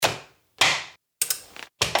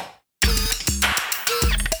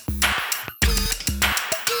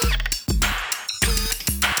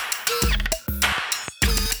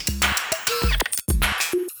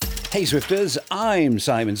Hey Zwifters, I'm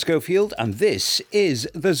Simon Schofield and this is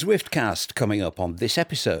the Zwiftcast coming up on this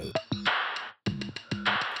episode.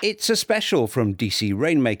 It's a special from D C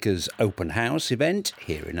Rainmaker's open house event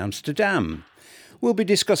here in Amsterdam. We'll be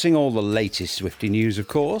discussing all the latest Zwifty news, of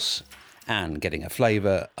course, and getting a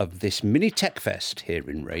flavour of this mini tech fest here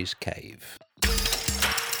in Ray's Cave.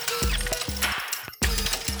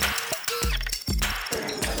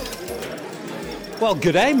 Well,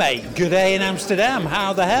 g'day, mate. G'day in Amsterdam.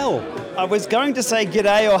 How the hell? I was going to say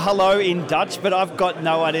g'day or hello in Dutch, but I've got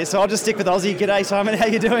no idea, so I'll just stick with Aussie. G'day, Simon. How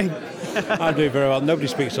you doing? I'm doing very well. Nobody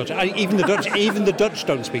speaks Dutch. Even the Dutch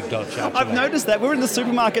don't speak Dutch, actually. I've noticed that. We were in the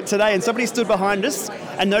supermarket today and somebody stood behind us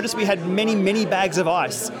and noticed we had many bags of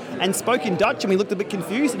ice and spoke in Dutch, and we looked a bit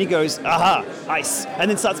confused, and he goes, aha, ice,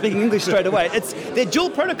 and then starts speaking English straight away. They're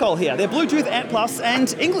dual protocol here. They're Bluetooth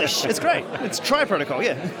and English. It's great. It's tri-protocol,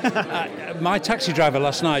 yeah. My taxi driver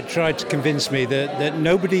last night tried to convince me that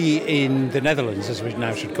nobody in the Netherlands, as we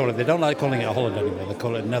now should call it, they don't like calling it Holland anymore, they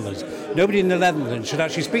call it Netherlands. Nobody in the Netherlands should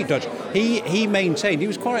actually speak Dutch. He maintained, he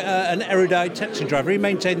was quite an erudite taxi driver, he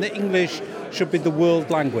maintained that English should be the world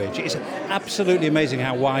language. It's absolutely amazing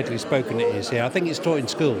how widely spoken it is here. I think it's taught in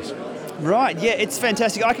schools. Right, yeah, it's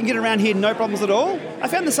fantastic. I can get around here no problems at all. I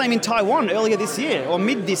found the same in Taiwan earlier this year, or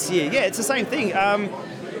mid this year. Yeah, it's the same thing.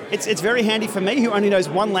 It's very handy for me, who only knows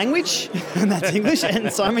one language, and that's English.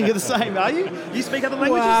 And Simon, you're the same, are you? You speak other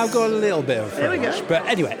languages? Well, I've got a little bit of French. There we go. But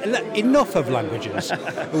anyway, enough of languages.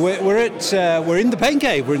 we're in the Pain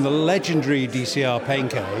Cave. We're in the legendary DCR Pain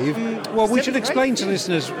Cave. Well, we should explain to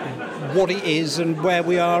listeners what it is and where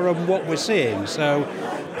we are and what we're seeing. So,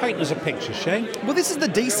 paint us a picture, Shane. Well, this is the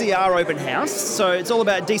DCR open house, so it's all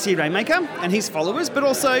about DC Rainmaker and his followers, but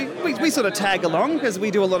also we sort of tag along because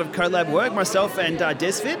we do a lot of collab work, myself and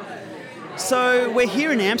Desfit. So we're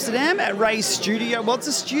here in Amsterdam at Ray's studio. Well, it's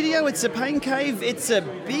a studio, it's a pain cave, it's a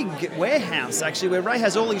big warehouse actually, where Ray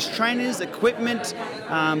has all his trainers, equipment,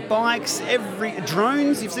 bikes,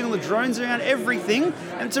 drones. You've seen all the drones around, everything.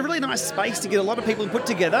 And it's a really nice space to get a lot of people put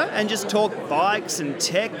together and just talk bikes and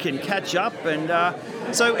tech and catch up.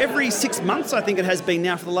 And so every 6 months, I think it has been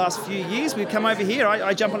now for the last few years, we've come over here.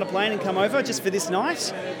 I jump on a plane and come over just for this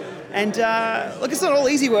night. And look, it's not all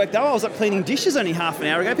easy work though. I was up cleaning dishes only half an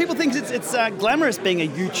hour ago. People think it's glamorous being a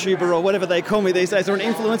YouTuber or whatever they call me these days, or an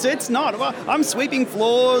influencer. It's not. Well, I'm sweeping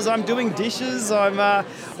floors, I'm doing dishes, I'm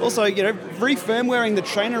also, re-firmwaring the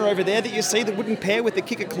trainer over there that you see that wouldn't pair with the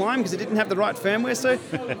Kicker Climb because it didn't have the right firmware. So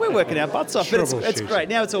we're working our butts off. But it's great.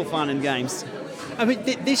 Now it's all fun and games. I mean,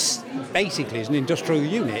 this basically is an industrial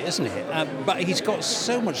unit, isn't it? But he's got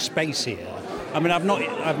so much space here. I mean, I've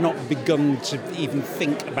not begun to even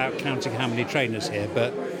think about counting how many trainers here,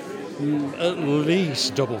 but at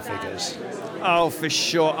least double figures. Oh, for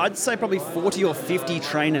sure. I'd say probably 40 or 50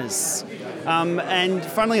 trainers. And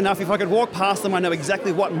funnily enough, if I could walk past them, I know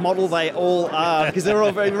exactly what model they all are, because they're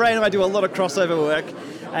all very random. I do a lot of crossover work.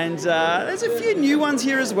 And there's a few new ones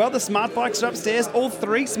here as well. The smart bikes are upstairs. All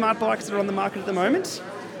 3 smart bikes that are on the market at the moment.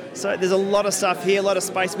 So there's a lot of stuff here, a lot of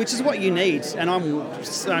space, which is what you need, and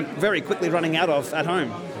I'm very quickly running out of at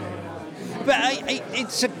home. But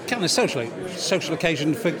it's a kind of social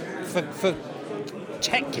occasion for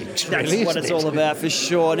tech geeks, really. That's what it's all about, for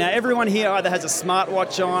sure. Now, everyone here either has a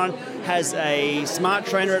smartwatch on, has a smart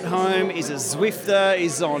trainer at home, is a Zwifter,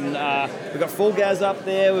 is on... we've got Full Gas up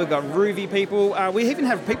there, we've got Roovy people. We even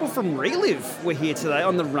have people from Relive we're here today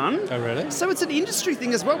on the run. Oh, really? So it's an industry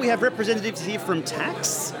thing as well. We have representatives here from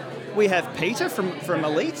Tax. We have Peter from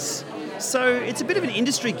Elites. So it's a bit of an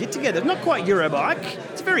industry get-together. Not quite Eurobike.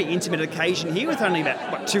 It's a very intimate occasion here with only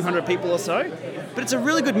about, 200 people or so. But it's a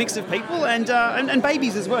really good mix of people and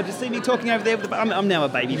babies as well. Just see me talking over there. I'm now a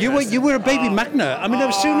baby. You were a baby magnet. I mean,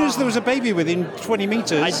 as soon as there was a baby within 20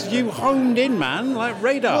 metres, you honed in, man, like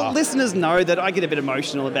radar. Well, listeners know that I get a bit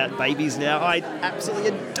emotional about babies now. I absolutely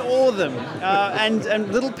adore them.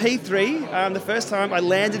 And little P3, the first time I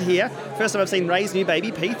landed here, first time I've seen Ray's new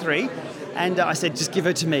baby, P3, and I said, just give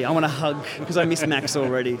her to me. I want a hug because I miss Max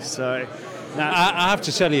already. So... I have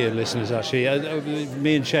to tell you, listeners, actually,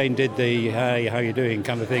 me and Shane did the hey, how you doing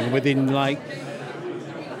kind of thing. Within,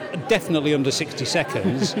 definitely under 60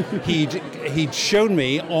 seconds, he'd shown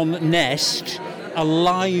me on Nest a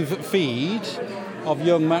live feed of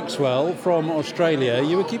young Maxwell from Australia.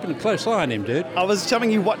 You were keeping a close eye on him, dude. I was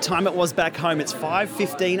telling you what time it was back home. It's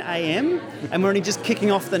 5:15 a.m. and we're only just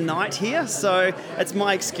kicking off the night here, so it's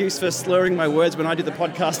my excuse for slurring my words when I do the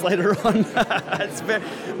podcast later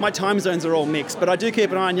on. My time zones are all mixed, but I do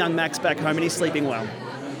keep an eye on young Max back home and he's sleeping well.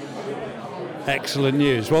 Excellent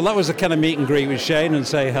news. Well, that was a kind of meet and greet with Shane and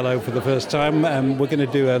say hello for the first time. We're going to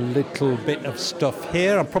do a little bit of stuff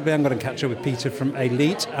here. I'm going to catch up with Peter from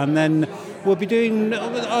Elite, and then we'll be doing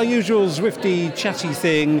our usual Zwifty chatty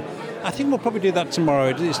thing. I think we'll probably do that tomorrow.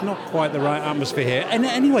 It's not quite the right atmosphere here. And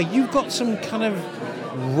anyway, you've got some kind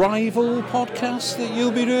of rival podcast that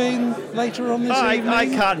you'll be doing later on this evening? I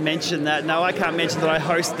can't mention that. No, I can't mention that I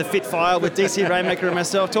host the Fit File with D C Rainmaker and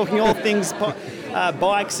myself, talking all things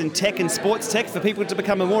bikes and tech and sports tech for people to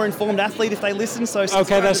become a more informed athlete if they listen. So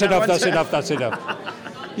okay, that's enough.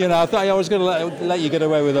 You know, I thought I was going to let you get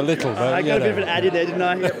away with a little. But, I got a bit of an ad in there, didn't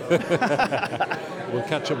I? We'll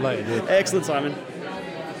catch up later, dude. Excellent, Simon.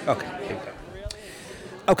 Okay, here we go.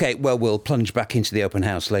 Okay, well, we'll plunge back into the open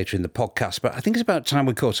house later in the podcast, but I think it's about time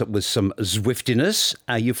we caught up with some Zwiftiness.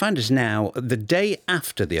 You find us now the day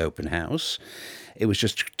after the open house. It was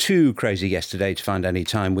just too crazy yesterday to find any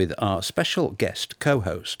time with our special guest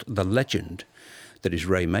co-host, the legend that is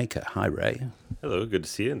Rainmaker. Hi, Ray. Hello, good to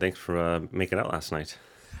see you, and thanks for making out last night.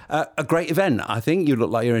 A great event, I think. You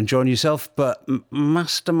look like you're enjoying yourself, but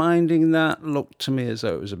masterminding that looked to me as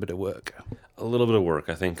though it was a bit of work. A little bit of work.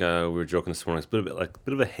 I think we were joking this morning. It's a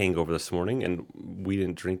bit of a hangover this morning, and we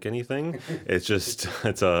didn't drink anything. It's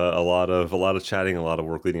a lot of chatting, a lot of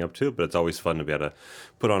work leading up to it. But it's always fun to be able to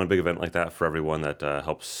put on a big event like that for everyone that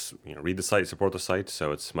helps read the site, support the site.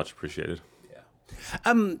 So it's much appreciated.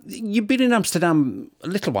 You've been in Amsterdam a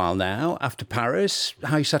little while now, after Paris.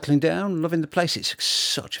 How are you settling down? Loving the place? It's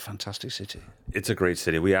such a fantastic city. It's a great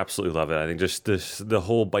city. We absolutely love it. I think just the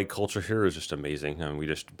whole bike culture here is just amazing. I mean, we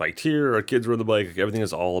just biked here. Our kids rode the bike. Everything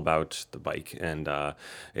is all about the bike. And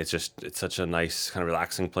it's such a nice, kind of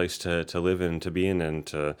relaxing place to live in, to be in, and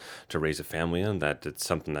to raise a family in, that it's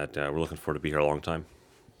something that we're looking forward to be here a long time.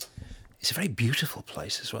 It's a very beautiful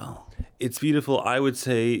place as well. It's beautiful. I would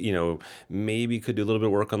say, maybe could do a little bit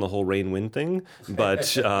of work on the whole rain-wind thing,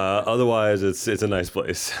 but otherwise it's a nice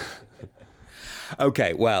place.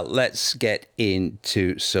 Okay, well, let's get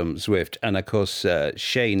into some Zwift. And, of course,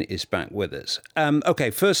 Shane is back with us.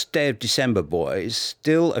 Okay, first day of December, boys.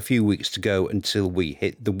 Still a few weeks to go until we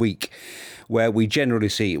hit the week where we generally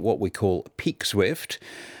see what we call Peak Zwift.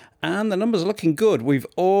 And the numbers are looking good. We've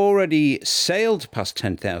already sailed past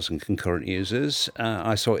 10,000 concurrent users.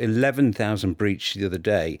 I saw 11,000 breach the other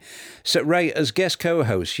day. So, Ray, as guest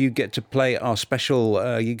co-host, you get to play our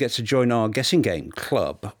special, you get to join our guessing game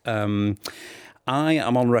club. I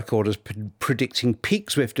am on record as predicting Peak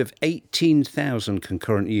Zwift of 18,000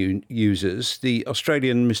 concurrent users. The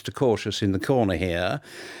Australian Mr. Cautious in the corner here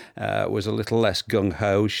was a little less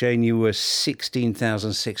gung-ho. Shane, you were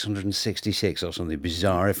 16,666 or something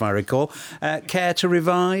bizarre, if I recall. Care to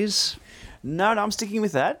revise? No, I'm sticking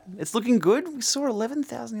with that. It's looking good. We saw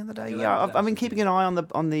 11,000 the other day. Yeah, I've been keeping an eye on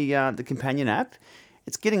the companion app.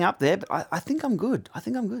 It's getting up there, but I think I'm good.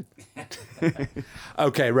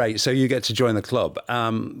 Okay, Ray, so you get to join the club.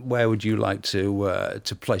 Where would you like to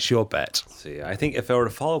place your bet? Let's see, I think if I were to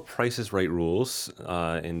follow Price is Right rules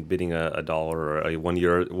in bidding $1 or a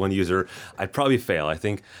one user, I'd probably fail. I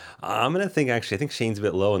think Shane's a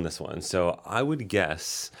bit low in this one, so I would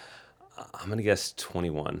guess. I'm going to guess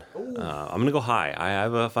 21. I'm going to go high. I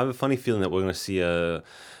have a funny feeling that we're going to see a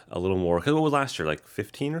little more. Because what was last year? Like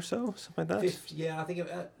 15 or so? Something like that? Yeah, I think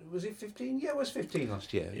was it 15? Yeah, it was 15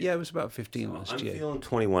 last year. Yeah, it was about 15 last year. I'm feeling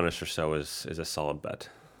 21-ish or so is a solid bet.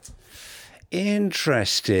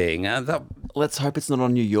 Interesting. Let's hope it's not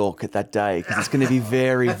on New York at that day, because it's going to be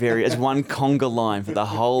very, very... It's one conga line for the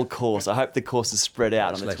whole course. I hope the course is spread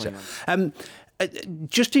out on the 21st.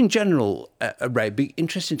 Just in general, Ray, it'd be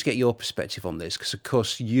interesting to get your perspective on this, because, of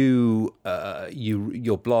course, your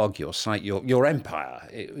blog, your site, your empire,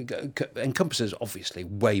 it encompasses, obviously,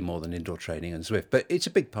 way more than indoor training and Zwift, but it's a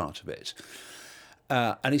big part of it.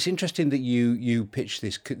 And it's interesting that you pitch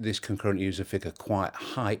this concurrent user figure quite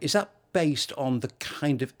high. Is that based on the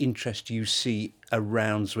kind of interest you see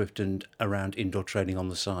around Zwift and around indoor training on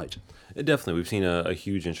the site? Definitely. We've seen a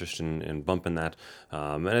huge interest in bumping that.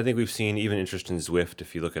 And I think we've seen even interest in Zwift.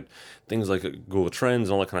 If you look at things like Google Trends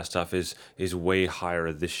and all that kind of stuff is way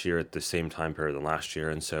higher this year at the same time period than last year.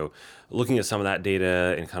 And so looking at some of that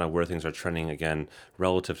data and kind of where things are trending again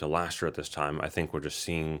relative to last year at this time, I think we're just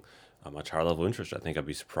seeing a much higher level of interest. I think I'd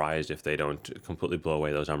be surprised if they don't completely blow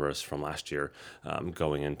away those numbers from last year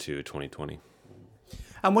going into 2020.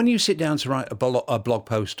 And when you sit down to write a blog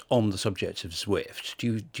post on the subject of Zwift,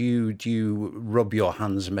 do you rub your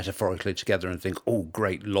hands metaphorically together and think, oh,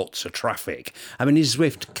 great, lots of traffic? I mean, is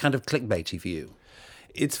Zwift kind of clickbaity for you?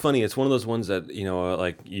 It's funny. It's one of those ones that,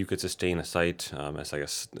 like you could sustain a site, as I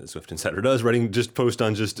guess Zwift Insider does, just post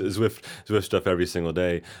on just Zwift stuff every single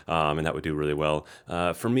day, and that would do really well.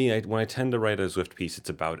 For me, when I tend to write a Zwift piece, it's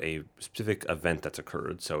about a specific event that's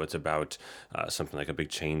occurred. So it's about something like a big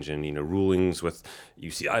change in, rulings with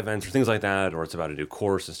UCI events or things like that, or it's about a new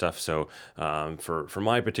course and stuff. So for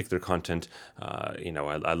my particular content,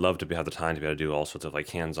 I love to have the time to be able to do all sorts of like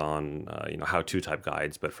hands-on, how-to type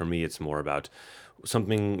guides. But for me, it's more about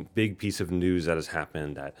something big piece of news that has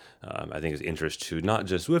happened that I think is interest to not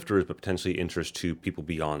just Zwifters, but potentially interest to people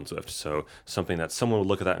beyond Zwift. So something that someone would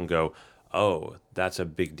look at that and go, oh, that's a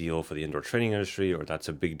big deal for the indoor training industry, or that's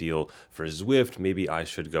a big deal for Zwift. Maybe I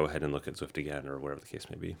should go ahead and look at Zwift again, or whatever the case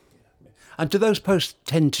may be. And do those posts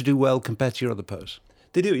tend to do well compared to your other posts?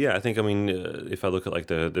 They do, yeah. I think, if I look at like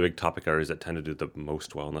the big topic areas that tend to do the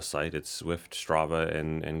most well on the site, it's Zwift, Strava,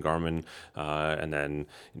 and Garmin. And then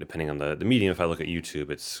depending on the medium, if I look at YouTube,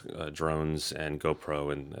 it's drones and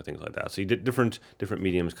GoPro and things like that. So you did different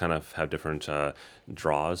mediums kind of have different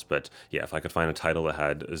draws. But yeah, if I could find a title that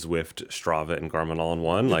had Zwift, Strava, and Garmin all in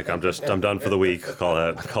one, like I'm done for the week. Call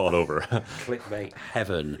it over. Clickbait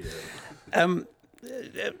heaven.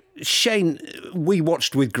 Shane, we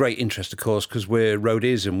watched with great interest, of course, because we're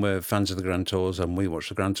roadies and we're fans of the Grand Tours, and we watched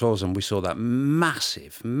the Grand Tours and we saw that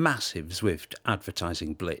massive Zwift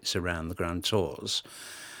advertising blitz around the Grand Tours.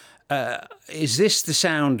 Is this the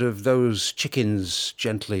sound of those chickens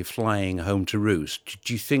gently flying home to roost?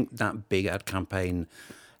 Do you think that big ad campaign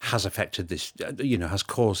has affected this, has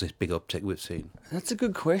caused this big uptick we've seen? That's a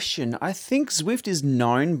good question. I think Zwift is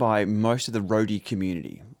known by most of the roadie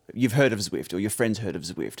community. You've heard of Zwift, or your friends heard of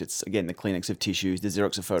Zwift. It's, again, the Kleenex of tissues, the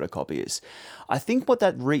Xerox of photocopiers. I think what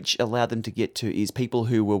that reach allowed them to get to is people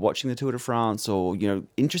who were watching the Tour de France or,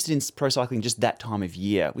 interested in pro cycling just that time of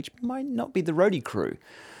year, which might not be the roadie crew.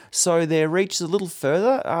 So their reach is a little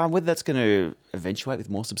further. Whether that's going to eventuate with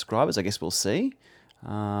more subscribers, I guess we'll see.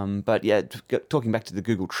 But yeah, talking back to the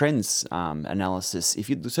Google Trends analysis, if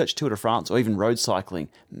you search Tour de France or even road cycling,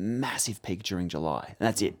 massive peak during July. And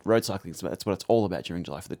that's it. Road cycling, that's what it's all about during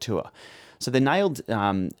July for the Tour. So they nailed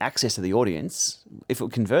access to the audience. If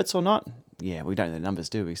it converts or not, yeah, we don't know the numbers,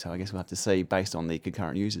 do we? So I guess we'll have to see based on the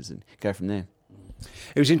concurrent users and go from there.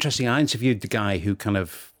 It was interesting. I interviewed the guy who kind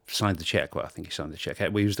of signed the check. Well, I think he signed the check. He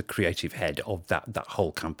was the creative head of that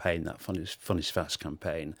whole campaign, that Fun is Fast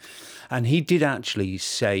campaign. And he did actually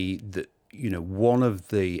say that, one of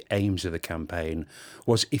the aims of the campaign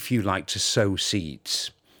was, if you like, to sow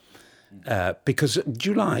seeds. Because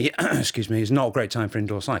July, is not a great time for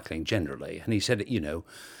indoor cycling generally. And he said,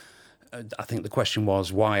 I think the question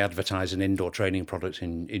was, why advertise an indoor training product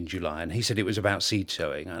in July? And he said it was about seed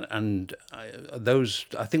sowing. And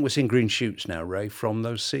I think we're seeing green shoots now, Ray, from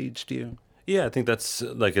those seeds, do you? Yeah, I think that's,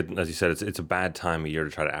 as you said, it's a bad time of year to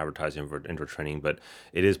try to advertise indoor training, but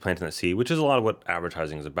it is planting that seed, which is a lot of what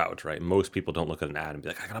advertising is about, right? Most people don't look at an ad and be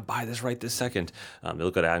like, I gotta buy this right this second. They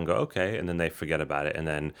look at an ad and go, okay, and then they forget about it, and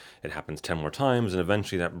then it happens 10 more times, and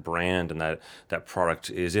eventually that brand and that product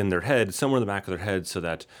is in their head, somewhere in the back of their head, so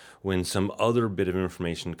that when some other bit of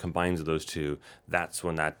information combines those two, that's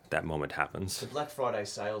when that moment happens. The Black Friday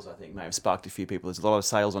sales, I think, may have sparked a few people. There's a lot of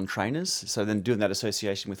sales on trainers, so then doing that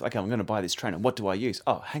association with, okay, I'm going to buy this trainer. What do I use?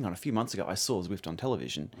 Oh, hang on, a few months ago I saw Zwift on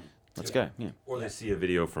television. Let's go. Yeah. Or they see a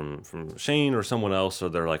video from Shane or someone else, or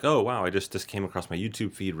they're like, oh, wow, I just came across my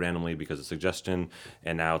YouTube feed randomly because of suggestion,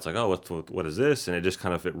 and now it's like, oh, what is this? And it just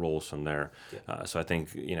kind of, it rolls from there. Yeah. So I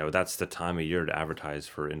think, that's the time of year to advertise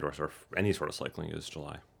for indoor or any sort of cycling is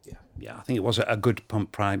July. Yeah, I think it was a good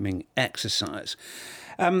pump priming exercise.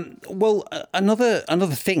 Another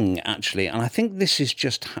thing, actually, and I think this is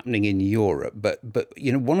just happening in Europe, but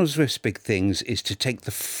one of Zwift's big things is to take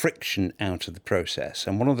the friction out of the process.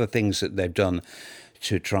 And one of the things that they've done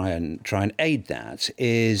to try and aid that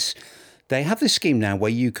is they have this scheme now where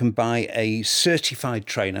you can buy a certified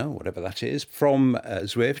trainer, whatever that is, from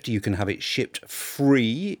Zwift. You can have it shipped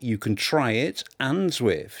free. You can try it and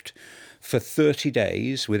Zwift for 30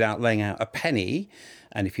 days without laying out a penny.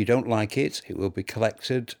 And if you don't like it, it will be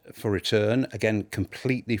collected for return, again,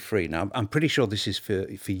 completely free. Now, I'm pretty sure this is for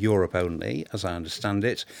Europe only, as I understand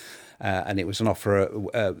it. And it was an offer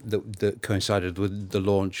that coincided with the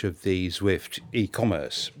launch of the Zwift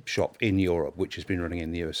e-commerce shop in Europe, which has been running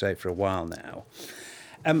in the USA for a while now.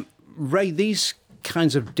 Ray, these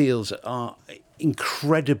kinds of deals are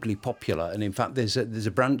incredibly popular, and in fact there's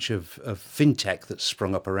a branch of fintech that's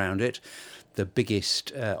sprung up around it. The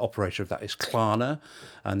biggest operator of that is Klarna,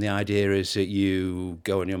 and the idea is that you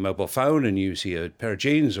go on your mobile phone and you see a pair of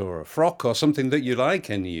jeans or a frock or something that you like,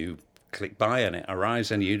 and you click buy and it arrives,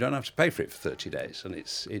 and you don't have to pay for it for 30 days, and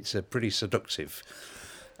it's a pretty seductive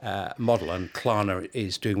model, and Klarna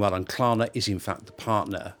is doing well, and Klarna is in fact the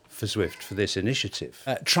partner for Zwift for this initiative.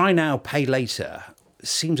 Try now, pay later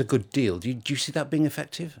seems a good deal. Do you see that being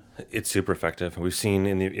effective? It's super effective. We've seen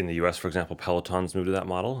in the US, for example, Peloton's moved to that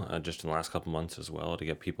model just in the last couple months as well to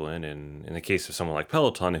get people in. And in the case of someone like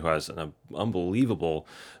Peloton, who has an unbelievable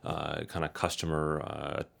kind of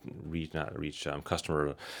customer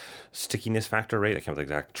customer stickiness factor rate. I can't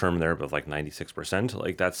remember the exact term there, but like 96%.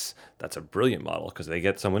 Like that's a brilliant model because they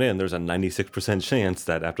get someone in. There's a 96% chance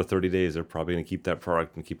that after 30 days they're probably going to keep that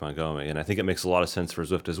product and keep on going. And I think it makes a lot of sense for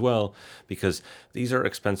Zwift as well because these are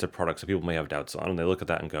expensive products that people may have doubts on, and they look at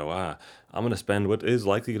that and go, I'm going to spend what is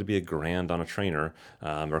likely going to be $1,000 on a trainer,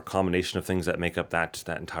 or a combination of things that make up that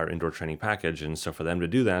entire indoor training package. And so for them to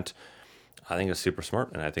do that, I think it's super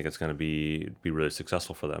smart, and I think it's going to be really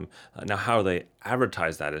successful for them. Now, how they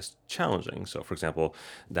advertise that is challenging. So, for example,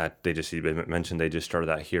 that you mentioned they just started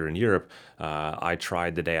that here in Europe. I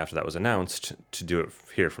tried the day after that was announced to do it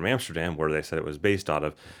here from Amsterdam, where they said it was based out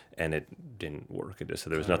of, and it didn't work. It just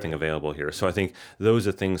said there was nothing available here. So I think those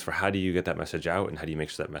are things for how do you get that message out, and how do you make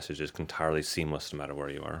sure that message is entirely seamless no matter where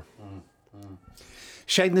you are.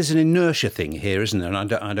 Shane, there's an inertia thing here, isn't there?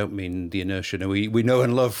 And I don't mean the inertia we know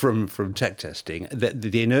and love from tech testing.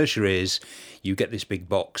 The inertia is you get this big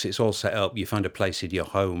box, it's all set up, you find a place in your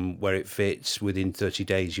home where it fits. Within 30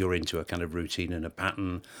 days, you're into a kind of routine and a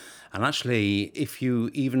pattern. And actually, if you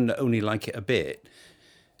even only like it a bit,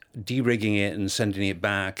 de-rigging it and sending it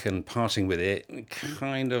back and parting with it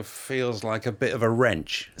kind of feels like a bit of a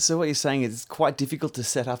wrench. So what you're saying is it's quite difficult to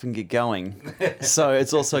set up and get going. So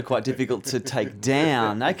it's also quite difficult to take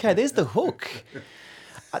down. Okay, there's the hook.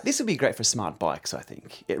 This would be great for smart bikes, I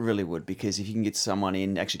think. It really would, because if you can get someone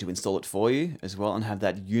in actually to install it for you as well and have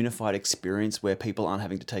that unified experience where people aren't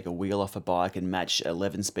having to take a wheel off a bike and match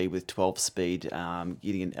 11 speed with 12 speed.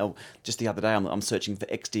 Just the other day, I'm searching for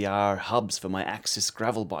XDR hubs for my Axis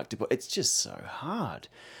gravel bike. It's just so hard.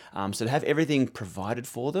 So to have everything provided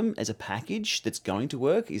for them as a package that's going to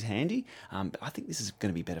work is handy. But I think this is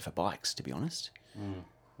going to be better for bikes, to be honest.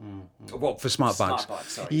 What, for smart bikes?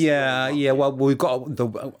 Sorry. Yeah. Well, we've got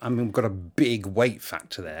a big weight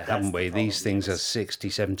factor there, haven't we? These things are 60,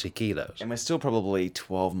 70 kilos. And we're still probably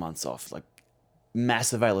 12 months off, like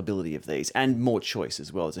mass availability of these and more choice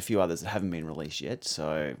as well. There's a few others that haven't been released yet,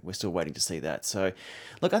 so we're still waiting to see that. So,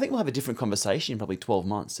 look, I think we'll have a different conversation in probably 12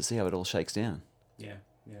 months to see how it all shakes down. Yeah.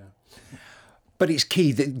 But it's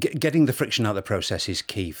key that getting the friction out of the process is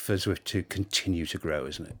key for Zwift to continue to grow,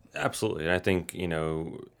 isn't it? Absolutely. And I think,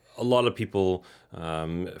 a lot of people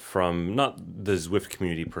from not the Zwift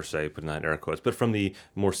community per se, putting that in air quotes, but from the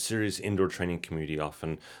more serious indoor training community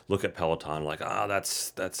often look at Peloton like,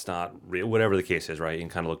 that's not real, whatever the case is, right? And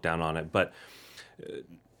kind of look down on it. But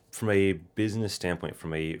from a business standpoint,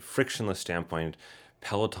 from a frictionless standpoint,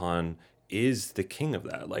 Peloton is the king of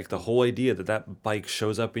that. Like the whole idea that bike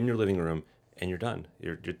shows up in your living room and you're done.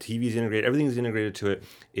 Your TV's integrated, everything's integrated to it.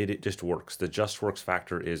 It just works. The just works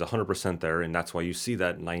factor is 100% there, and that's why you see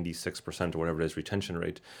that 96% or whatever it is retention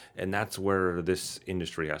rate. And that's where this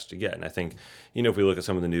industry has to get. And I think, if we look at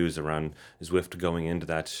some of the news around Zwift going into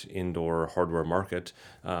that indoor hardware market,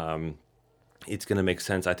 it's going to make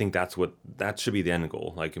sense. I think that should be the end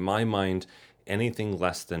goal. Like in my mind, anything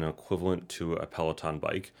less than equivalent to a Peloton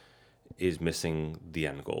bike is missing the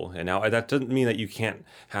end goal. And now that doesn't mean that you can't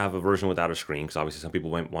have a version without a screen, because obviously some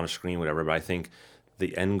people might want a screen, whatever, but I think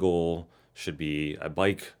the end goal should be a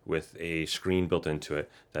bike with a screen built into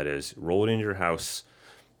it that is roll it into your house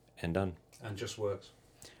and done. And just works.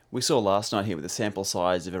 We saw last night here with a sample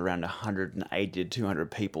size of around 180 to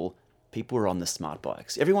 200 people were on the smart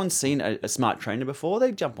bikes. Everyone's seen a smart trainer before.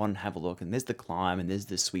 They jump on and have a look, and there's the Climb and there's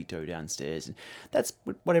the Sweeto downstairs. And that's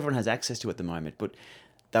what everyone has access to at the moment. But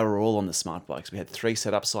they were all on the smart bikes. We had 3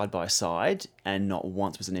 set up side by side, and not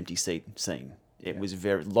once was an empty seat seen. It was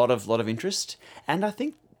a lot of interest, and I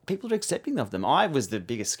think people are accepting of them. I was the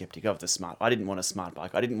biggest skeptic of the smart. I didn't want a smart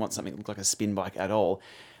bike. I didn't want something that looked like a spin bike at all.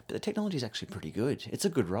 But the technology is actually pretty good. It's a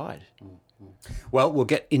good ride. Well, we'll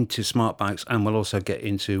get into smart bikes, and we'll also get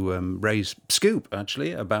into Ray's scoop,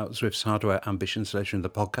 actually, about Zwift's hardware ambitions later in the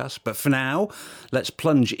podcast. But for now, let's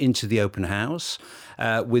plunge into the open house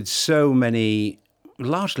with so many.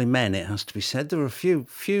 Largely men, it has to be said. There were a few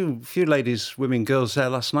ladies, women, girls there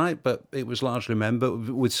last night, but it was largely men. But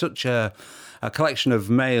with such a collection of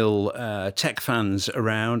male tech fans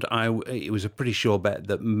around, it was a pretty sure bet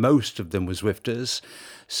that most of them were Zwifters.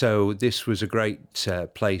 So this was a great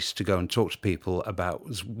place to go and talk to people about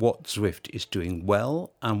what Zwift is doing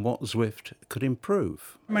well and what Zwift could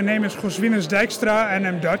improve. My name is Zwiftiness Dijkstra and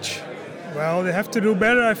I'm Dutch. Well, they have to do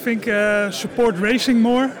better, I think, support racing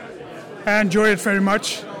more. I enjoy it very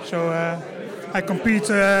much. So I compete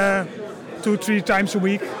 2-3 times a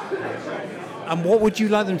week. And what would you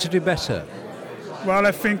like them to do better? Well,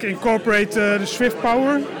 I think incorporate the Zwift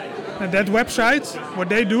Power, that website, what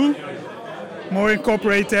they do, more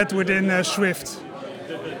incorporate that within Zwift.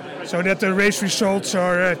 So that the race results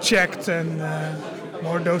are checked and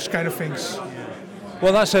more those kind of things.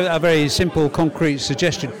 Well, that's a very simple, concrete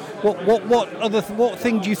suggestion. What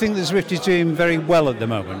thing do you think that Zwift is doing very well at the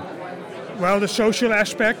moment? Well, the social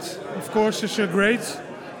aspect, of course, is great.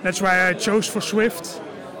 That's why I chose for Zwift.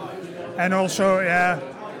 And also,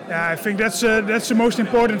 I think that's the most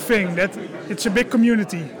important thing, that it's a big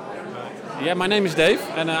community. Yeah, my name is Dave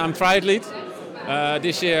and I'm triathlete.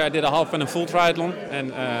 This year I did a half and a full triathlon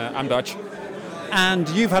and I'm Dutch. And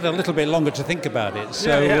you've had a little bit longer to think about it.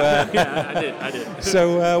 So, I did.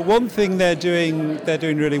 So one thing they're doing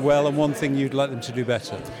really well, and one thing you'd like them to do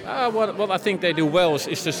better. What I think they do well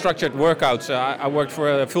is the structured workouts. I worked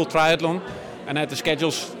for a full triathlon and I had the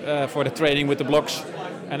schedules for the training with the blocks,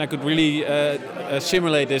 and I could really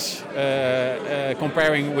simulate this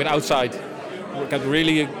comparing with outside. I could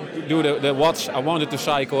really do the watts I wanted to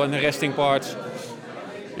cycle and the resting parts.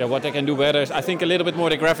 Yeah, what they can do better is, I think, a little bit more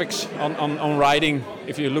the graphics on riding.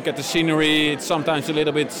 If you look at the scenery, it's sometimes a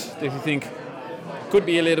little bit, if you think, could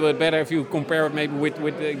be a little bit better if you compare it maybe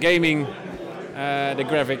with the gaming, the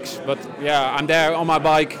graphics. But yeah, I'm there on my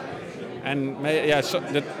bike, and so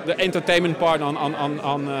the entertainment part on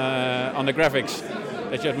the graphics,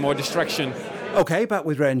 that you have more distraction. Okay, back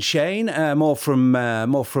with Ray and Shane. More from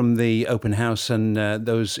the open house and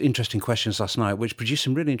those interesting questions last night, which produced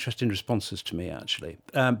some really interesting responses to me, actually.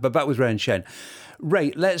 But back with Ray and Shane.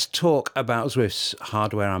 Ray, let's talk about Zwift's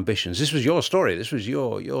hardware ambitions. This was your story. This was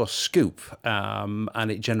your scoop,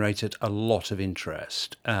 and it generated a lot of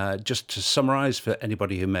interest. Just to summarise for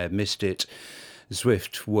anybody who may have missed it,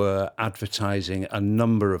 Zwift were advertising a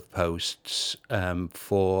number of posts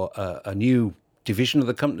for a new division of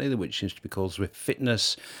the company, which seems to be called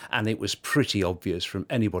Zwiftiness, and it was pretty obvious from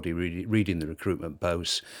anybody reading the recruitment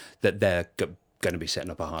posts that they're going to be setting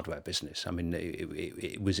up a hardware business. I mean,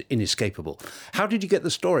 it was inescapable. How did you get the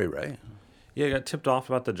story, Ray? Yeah, I got tipped off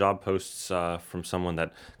about the job posts from someone that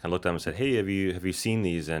kind of looked at them and said, "Hey, have you seen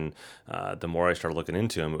these?" And the more I started looking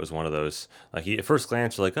into them, it was one of those, like, at first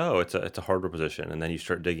glance, you're like, "Oh, it's a hardware position," and then you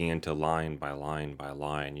start digging into line by line by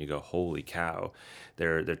line. You go, "Holy cow!"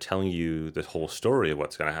 They're telling you the whole story of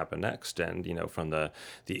what's going to happen next, and from the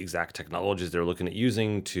exact technologies they're looking at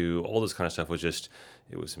using to all this kind of stuff was just.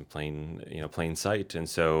 It was in plain sight. And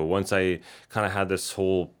so once I kind of had this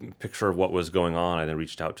whole picture of what was going on, I then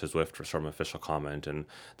reached out to Zwift for some official comment. And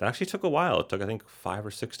that actually took a while. It took, I think, 5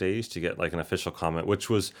 or 6 days to get like an official comment,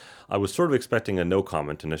 I was sort of expecting a no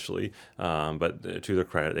comment initially. But to their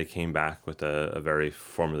credit, they came back with a very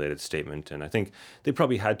formulated statement. And I think they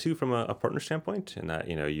probably had to from a partner standpoint, in that,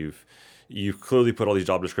 you've clearly put all these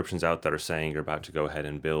job descriptions out that are saying you're about to go ahead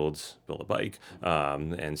and build a bike.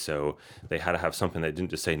 And so they had to have something that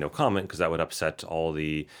didn't just say no comment, because that would upset all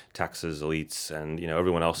the Texas elites and,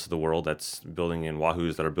 everyone else in the world that's building in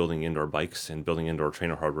Wahoos that are building indoor bikes and building indoor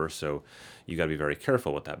trainer hardware. So you got to be very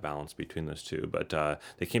careful with that balance between those two. But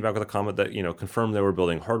they came back with a comment that, confirmed they were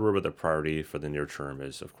building hardware, but their priority for the near term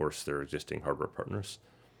is, of course, their existing hardware partners.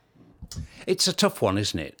 It's a tough one,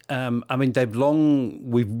 isn't it? I mean,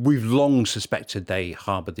 we've long suspected they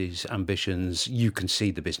harbour these ambitions. You can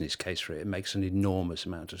see the business case for it. It makes an enormous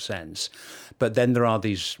amount of sense. But then there are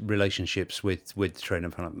these relationships with trainer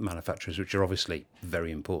manufacturers, which are obviously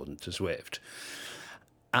very important to Zwift.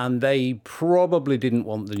 And they probably didn't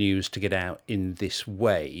want the news to get out in this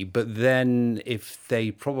way. But then if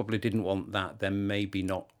they probably didn't want that, then maybe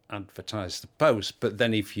not advertise the post. But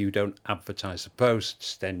then if you don't advertise the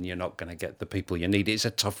posts, then you're not going to get the people you need. It's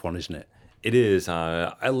a tough one, isn't it? It is.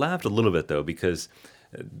 I laughed a little bit, though, because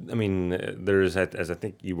there's, as I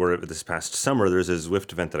think you were this past summer, there's a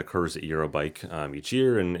Zwift event that occurs at Eurobike each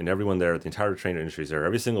year, and everyone there, the entire trainer industry is there.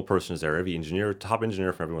 Every single person is there. Every top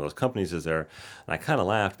engineer from every one of those companies is there. And I kind of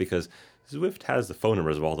laughed because Zwift has the phone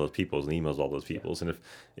numbers of all those people and emails of all those people. And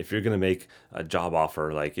if you're going to make a job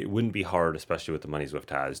offer, like, it wouldn't be hard, especially with the money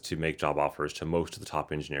Zwift has, to make job offers to most of the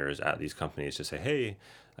top engineers at these companies to say, "Hey,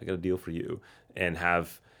 I got a deal for you," and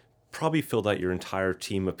have probably filled out your entire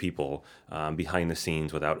team of people behind the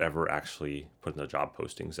scenes without ever actually putting the job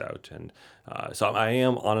postings out. And so I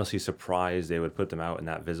am honestly surprised they would put them out in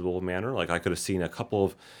that visible manner. Like, I could have seen a couple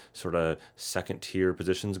of sort of second tier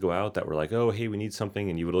positions go out that were like, "Oh, hey, we need something,"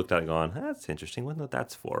 and you would have looked at it and gone, "That's interesting, wonder what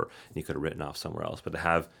that's for," and you could have written off somewhere else. But to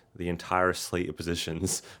have the entire slate of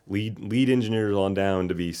positions, lead engineers on down,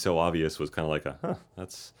 to be so obvious was kind of like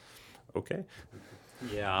that's okay.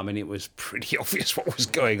 Yeah, I mean, it was pretty obvious what was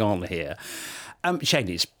going on here. Shane,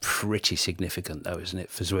 it's pretty significant, though, isn't it,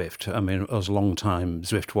 for Zwift? I mean, us long-time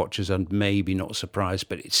Zwift watchers are maybe not surprised,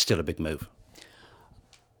 but it's still a big move.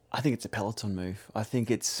 I think it's a Peloton move. I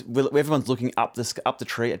think everyone's looking up the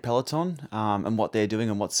tree at Peloton and what they're doing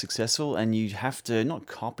and what's successful, and you have to not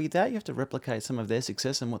copy that. You have to replicate some of their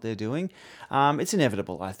success and what they're doing. It's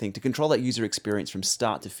inevitable, I think, to control that user experience from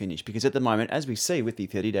start to finish. Because at the moment, as we see with the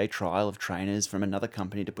 30-day trial of trainers from another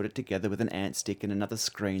company to put it together with an ant stick and another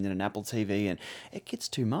screen and an Apple TV, and it gets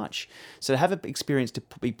too much. So to have an experience to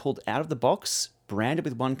be pulled out of the box, branded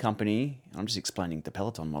with one company, I'm just explaining the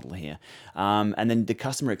Peloton model here, and then the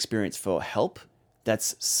customer experience for help,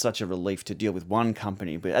 that's such a relief to deal with one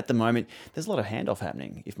company. But at the moment, there's a lot of handoff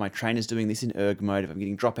happening. If my trainer's doing this in erg mode, if I'm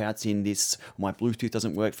getting dropouts in this, my Bluetooth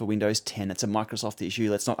doesn't work for Windows 10, it's a Microsoft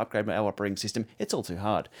issue, let's not upgrade our operating system, it's all too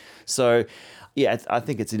hard. So yeah, I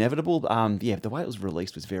think it's inevitable. The way it was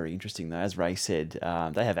released was very interesting, though. As Ray said,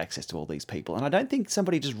 they have access to all these people. And I don't think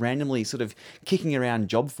somebody just randomly sort of kicking around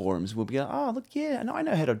job forums will be like, oh, look, yeah, and I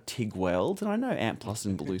know how to TIG weld, and I know Amp Plus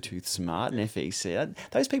and Bluetooth Smart and FEC.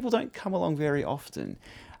 Those people don't come along very often.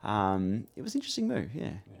 It was an interesting move,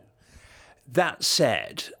 yeah. That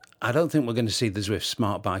said, I don't think we're going to see the Zwift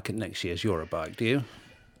Smart Bike at next year's Eurobike, do you?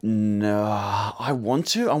 No, I want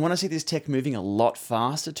to. I want to see this tech moving a lot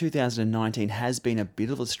faster. 2019 has been a bit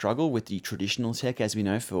of a struggle with the traditional tech, as we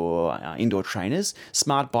know, for indoor trainers.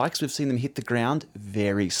 Smart bikes, we've seen them hit the ground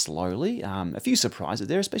very slowly. A few surprises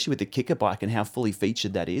there, especially with the Kicker bike and how fully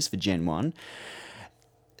featured that is for Gen 1.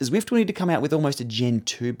 Zwift will need to come out with almost a Gen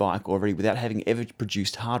 2 bike already without having ever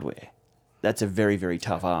produced hardware. That's a very, very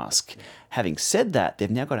tough ask. Having said that, they've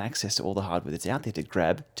now got access to all the hardware that's out there to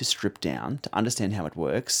grab, to strip down, to understand how it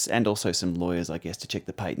works, and also some lawyers, I guess, to check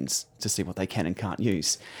the patents to see what they can and can't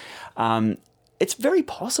use. It's very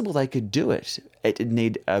possible they could do it. It'd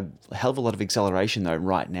need a hell of a lot of acceleration, though,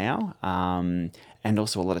 right now, and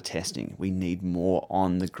also a lot of testing. We need more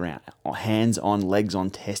on the ground, hands-on, legs-on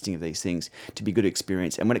testing of these things to be good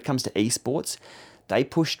experience. And when it comes to eSports, they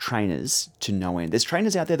push trainers to no end. There's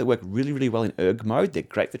trainers out there that work really, really well in erg mode. They're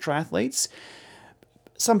great for triathletes.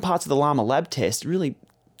 Some parts of the Llama Lab test really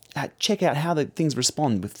check out how the things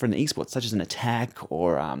respond for an eSport, such as an attack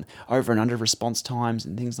or over and under response times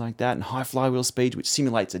and things like that, and high flywheel speed, which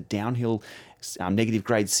simulates a downhill negative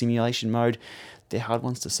grade simulation mode. They're hard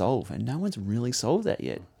ones to solve, and no one's really solved that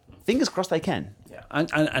yet. Fingers crossed they can. Yeah, and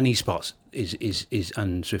eSports is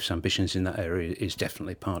and Zwift's ambitions in that area is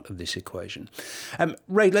definitely part of this equation.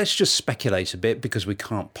 Ray, let's just speculate a bit because we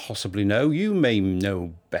can't possibly know. You may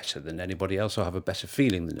know better than anybody else or have a better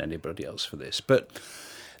feeling than anybody else for this, but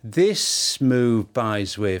this move by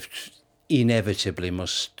Zwift inevitably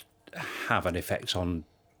must have an effect on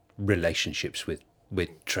relationships with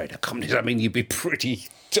trader companies. I mean, you'd be pretty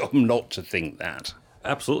dumb not to think that.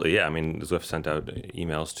 Absolutely, yeah. I mean, Zwift sent out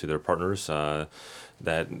emails to their partners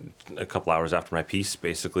that a couple hours after my piece,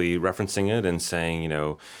 basically referencing it and saying, you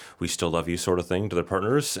know, we still love you sort of thing to their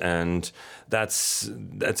partners. And that's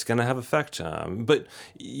going to have effect. But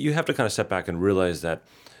you have to kind of step back and realize that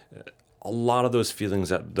a lot of those feelings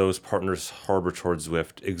that those partners harbor towards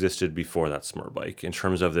Zwift existed before that smart bike, in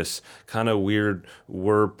terms of this kind of weird,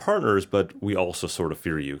 we're partners, but we also sort of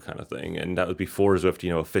fear you kind of thing. And that was before Zwift,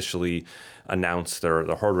 officially announced their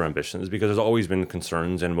hardware ambitions, because there's always been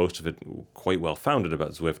concerns, and most of it quite well founded,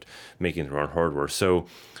 about Zwift making their own hardware. So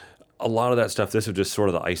a lot of that stuff, this was just sort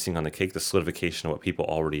of the icing on the cake, the solidification of what people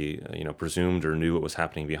already, presumed or knew what was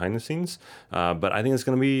happening behind the scenes. But I think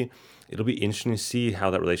it'll be interesting to see how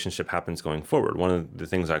that relationship happens going forward. One of the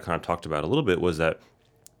things I kind of talked about a little bit was that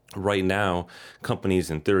right now, companies,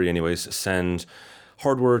 in theory anyways, send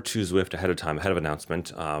hardware to Zwift ahead of announcement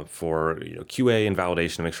for QA and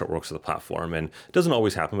validation to make sure it works with the platform. And it doesn't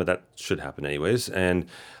always happen, but that should happen anyways. And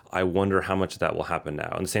I wonder how much of that will happen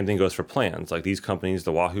now. And the same thing goes for plans. Like, these companies,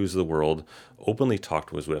 the Wahoos of the world, openly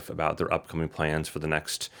talked with Zwift about their upcoming plans for the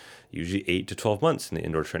next usually 8 to 12 months in the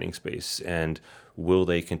indoor training space. And will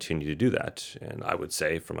they continue to do that? And I would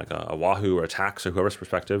say, from like a Wahoo or a Tax or whoever's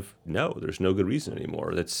perspective, no, there's no good reason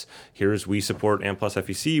anymore. We support AMP Plus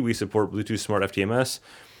FEC, we support Bluetooth Smart FTMS,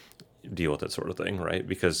 deal with that sort of thing, right?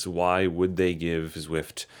 Because why would they give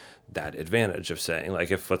Zwift that advantage of saying,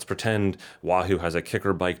 like, if let's pretend Wahoo has a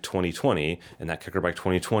Kicker Bike 2020 and that Kicker Bike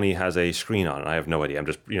 2020 has a screen on it. I have no idea. I'm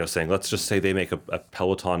just, saying, let's just say they make a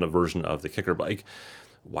Peloton version of the Kicker Bike.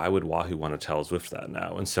 Why would Wahoo want to tell Zwift that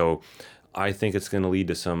now? And so I think it's going to lead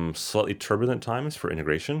to some slightly turbulent times for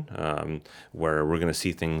integration, where we're going to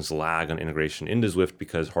see things lag on integration into Zwift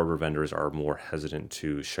because hardware vendors are more hesitant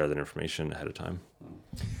to share that information ahead of time.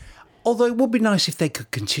 Although it would be nice if they could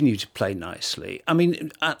continue to play nicely. I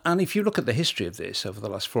mean, and if you look at the history of this over the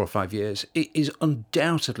last 4 or 5 years, it is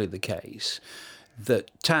undoubtedly the case that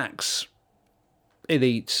Tax,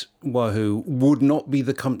 Elite, Wahoo would not be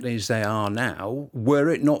the companies they are now were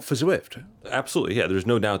it not for Zwift. Absolutely, yeah. There's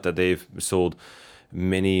no doubt that they've sold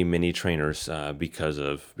many trainers because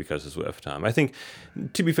of Zwift. I think,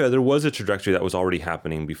 to be fair, there was a trajectory that was already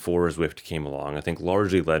happening before Zwift came along. I think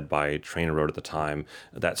largely led by Trainer Road at the time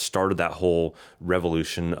that started that whole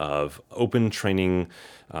revolution of open training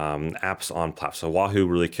apps on platforms. So Wahoo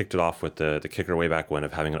really kicked it off with the kicker way back when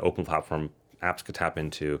of having an open platform apps could tap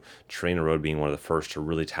into, Trainer Road being one of the first to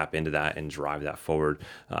really tap into that and drive that forward.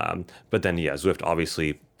 But then, yeah, Zwift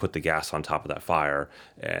obviously put the gas on top of that fire,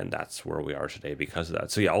 and that's where we are today because of that.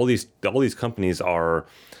 So yeah, all these companies are,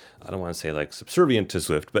 I don't want to say like subservient to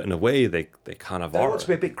Zwift, but in a way they kind of are. They want to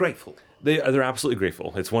be a bit grateful. They're absolutely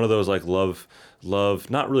grateful. It's one of those like love,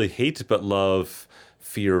 not really hate, but love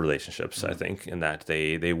fear relationships. I think in that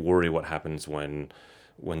they worry what happens when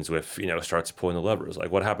Zwift, starts pulling the levers.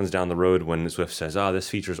 Like what happens down the road when Zwift says, this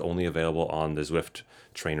feature is only available on the Zwift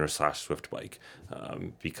trainer / Zwift bike,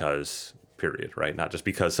 because period, right? Not just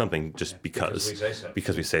because something, just because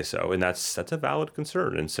we say so. And that's a valid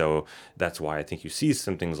concern. And so that's why I think you see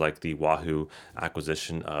some things like the Wahoo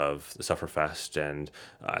acquisition of the Sufferfest, and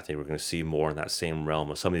I think we're going to see more in that same realm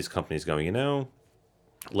of some of these companies going,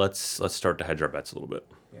 let's start to hedge our bets a little bit.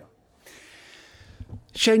 Yeah.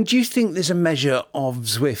 Shane, do you think there's a measure of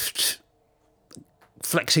Zwift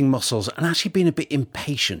flexing muscles and actually being a bit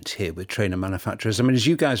impatient here with trainer manufacturers? I mean, as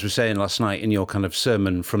you guys were saying last night in your kind of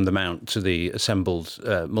sermon from the mount to the assembled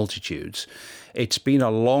multitudes, it's been a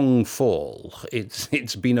long fall.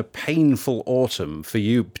 It's been a painful autumn for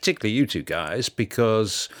you, particularly you two guys,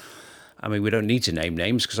 because, I mean, we don't need to name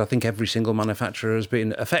names because I think every single manufacturer has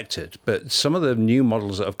been affected. But some of the new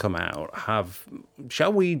models that have come out have,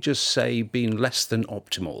 shall we just say, been less than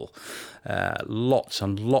optimal. Lots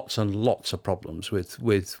and lots and lots of problems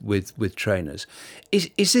with trainers.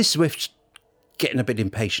 Is this Zwift getting a bit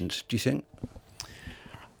impatient, do you think?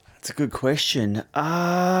 That's a good question.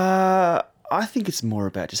 I think it's more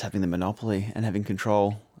about just having the monopoly and having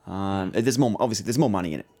control. There's more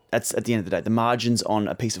money in it. That's at the end of the day. The margins on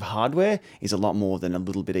a piece of hardware is a lot more than a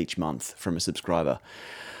little bit each month from a subscriber.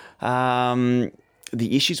 The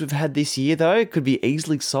issues we've had this year, though, could be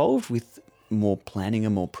easily solved with more planning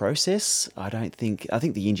and more process. I think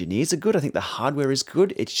the engineers are good. I think the hardware is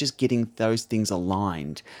good. It's just getting those things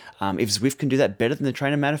aligned. If Zwift can do that better than the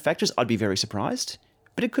trainer manufacturers, I'd be very surprised.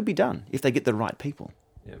 But it could be done if they get the right people.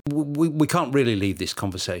 Yeah. We can't really leave this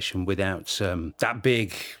conversation without that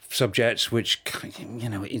big subject, which,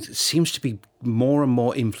 it seems to be more and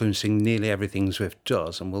more influencing nearly everything Zwift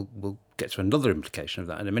does, and we'll get to another implication of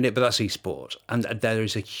that in a minute, but that's eSport. And there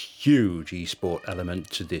is a huge eSport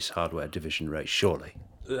element to this hardware division race, surely.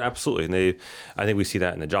 Absolutely. And I think we see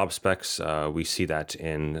that in the job specs. We see that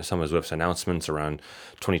in some of Zwift's announcements around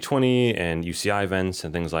 2020 and UCI events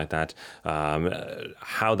and things like that.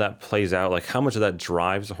 How that plays out, like how much of that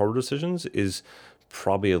drives the hardware decisions is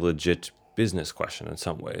probably a legit business question in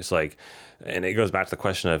some ways. And it goes back to the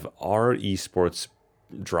question of, are esports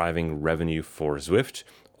driving revenue for Zwift,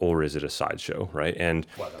 or is it a sideshow, right? And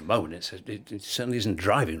well, at the moment, it certainly isn't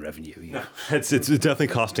driving revenue. No, it's definitely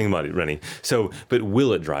costing money. So, but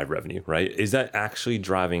will it drive revenue, right? Is that actually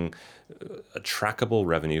driving a trackable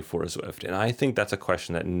revenue for Zwift? And I think that's a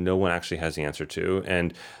question that no one actually has the answer to.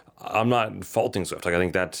 And I'm not faulting Zwift. I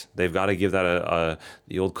think that they've got to give that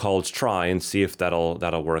the old college try and see if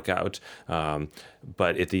that'll work out.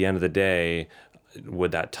 But at the end of the day,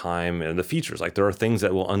 with that time and the features, there are things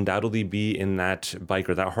that will undoubtedly be in that bike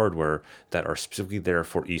or that hardware that are specifically there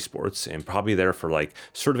for esports and probably there for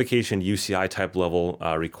certification UCI type level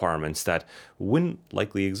requirements that wouldn't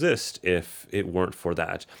likely exist if it weren't for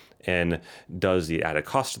that. And does the added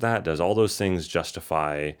cost of that, does all those things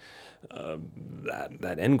justify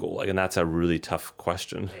that end goal? And that's a really tough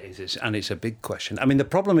question. It is, and it's a big question. I mean, the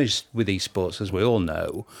problem is with esports, as we all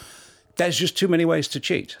know, there's just too many ways to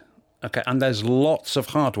cheat. Okay, and there's lots of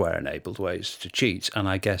hardware-enabled ways to cheat, and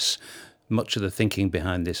I guess much of the thinking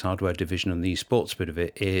behind this hardware division and the esports bit of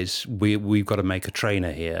it is we've got to make a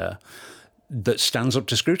trainer here that stands up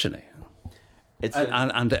to scrutiny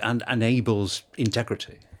and enables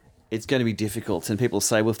integrity. It's going to be difficult, and people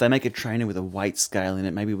say, well, if they make a trainer with a weight scale in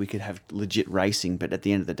it, maybe we could have legit racing, but at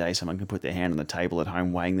the end of the day, someone can put their hand on the table at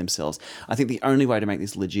home weighing themselves. I think the only way to make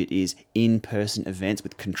this legit is in-person events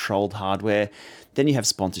with controlled hardware. Then you have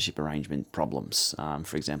sponsorship arrangement problems.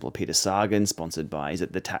 For example, Peter Sagan, sponsored by,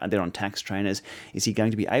 they're on tax trainers. Is he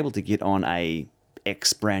going to be able to get on a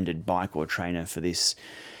X-branded bike or trainer for this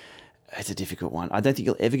It's a difficult one. I don't think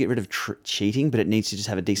you'll ever get rid of cheating, but it needs to just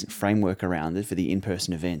have a decent framework around it for the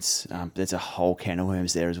in-person events. There's a whole can of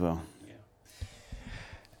worms there as well.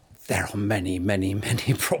 There are many, many,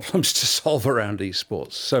 many problems to solve around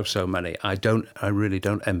esports. So many. I really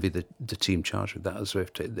don't envy the team charged with that at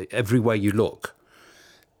Zwift. Everywhere you look,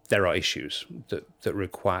 there are issues that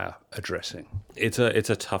require addressing. It's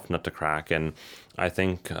a tough nut to crack, and I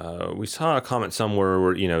think we saw a comment somewhere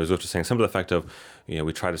where Zwift was saying something to the effect of,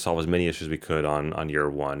 we try to solve as many issues as we could on year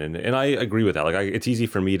one, and I agree with that. Like, it's easy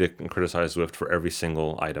for me to criticize Zwift for every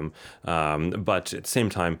single item, but at the same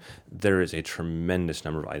time, there is a tremendous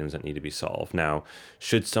number of items that need to be solved. Now,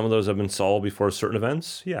 should some of those have been solved before certain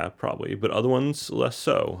events? Yeah, probably, but other ones less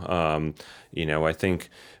so. I think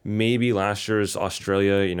maybe last year's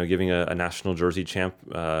Australia, giving a national jersey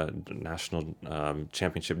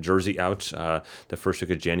championship jersey out the first week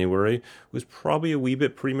of January was probably a wee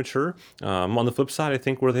bit premature. On the flip side, I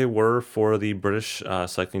think where they were for the British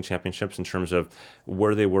Cycling Championships in terms of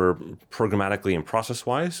where they were programmatically and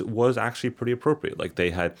process-wise was actually pretty appropriate. Like,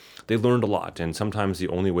 they learned a lot, and sometimes the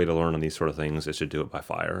only way to learn on these sort of things is to do it by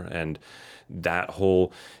fire. And that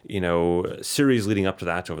whole, series leading up to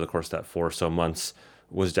that over the course of that 4 or so months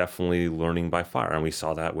was definitely learning by fire. And we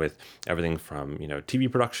saw that with everything from,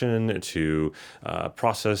 TV production to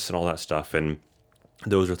process and all that stuff. And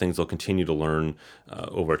those are things they'll continue to learn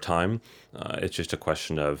over time. It's just a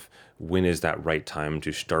question of when is that right time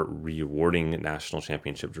to start rewarding national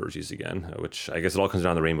championship jerseys again, which I guess it all comes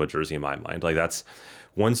down to the rainbow jersey in my mind. Like, that's,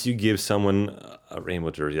 once you give someone a rainbow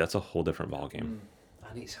jersey, that's a whole different ballgame.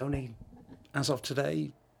 And it's only, as of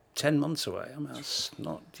today, 10 months away. I mean, it's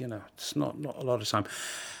not, it's not a lot of time.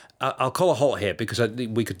 I'll call a halt here because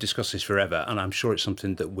we could discuss this forever, and I'm sure it's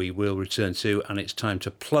something that we will return to, and it's time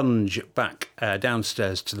to plunge back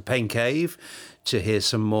downstairs to the Pain Cave to hear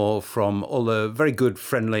some more from all the very good,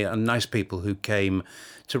 friendly and nice people who came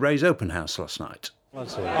to Ray's open house last night.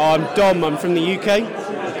 I'm Dom, I'm from the UK.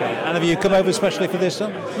 Okay. And have you come over especially for this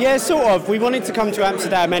one? Yeah, sort of. We wanted to come to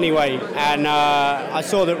Amsterdam anyway, and I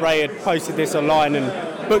saw that Ray had posted this online and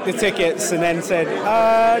booked the tickets, and then said,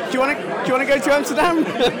 do you want to go to Amsterdam?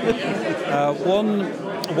 One,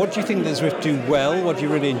 what do you think that Zwift do well? What do you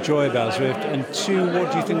really enjoy about Zwift? And two, what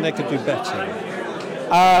do you think they could do better?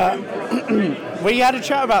 We had a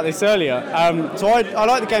chat about this earlier. So I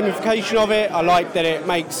like the gamification of it. I like that it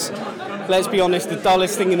makes, let's be honest, the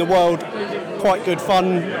dullest thing in the world quite good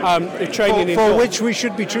fun. The training for which we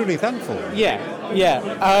should be truly thankful. Yeah.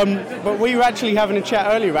 But we were actually having a chat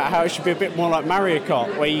earlier about how it should be a bit more like Mario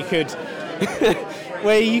Kart, where you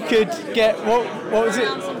could get what was it?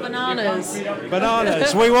 Some bananas.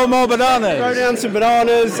 Bananas. We want more bananas. Throw down some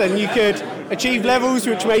bananas, and you could achieve levels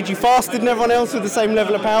which made you faster than everyone else with the same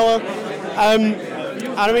level of power.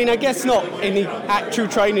 I mean, I guess not in the actual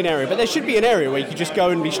training area, but there should be an area where you could just go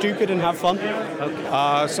and be stupid and have fun.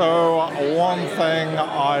 So one thing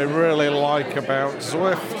I really like about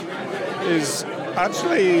Zwift is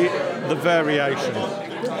actually the variation.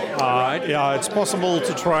 Yeah, it's possible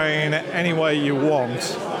to train any way you want.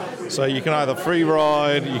 So you can either free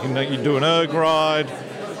ride, you do an erg ride,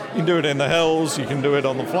 you can do it in the hills, you can do it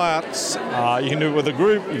on the flats, you can do it with a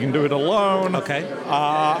group, you can do it alone. Okay.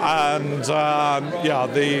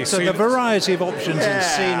 The variety of options and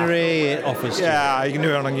scenery it offers. Yeah, you can do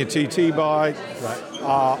it on your TT bike,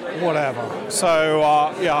 whatever. So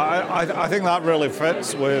I think that really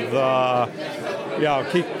fits with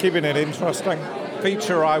keeping it interesting.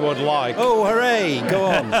 Feature I would like. Oh, hooray! Go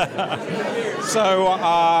on. So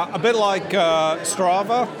a bit like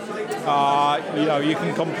Strava. You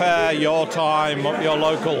can compare your time up your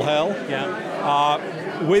local hill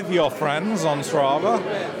with your friends on Strava.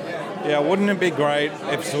 Yeah, wouldn't it be great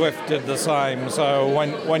if Zwift did the same? So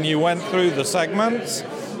when you went through the segments,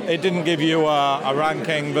 it didn't give you a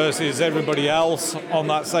ranking versus everybody else on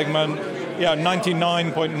that segment.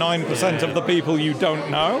 99.9% of the people you don't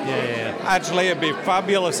know. Actually, it'd be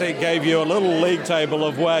fabulous. It gave you a little league table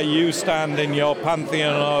of where you stand in your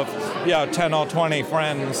pantheon of 10 or 20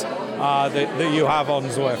 friends that you have on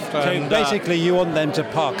Zwift. So basically, you want them to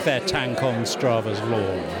park their tank on Strava's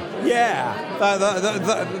lawn. Yeah,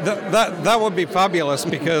 that would be fabulous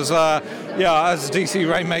because, as D C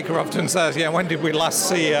Rainmaker often says, when did we last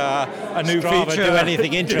see a new Strava feature? do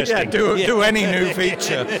anything interesting. Do any new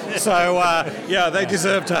feature. So, they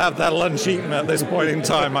deserve to have their lunch eaten at this point in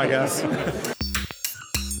time, I guess.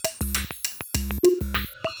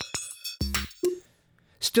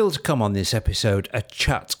 Still to come on this episode, a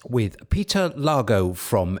chat with Peter Lago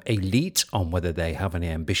from Elite on whether they have any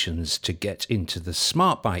ambitions to get into the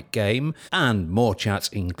smart bike game, and more chats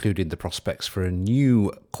including the prospects for a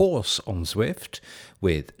new course on Zwift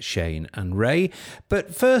with Shane and Ray.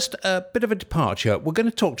 But first, a bit of a departure. We're going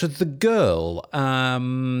to talk to the girl,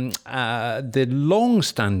 the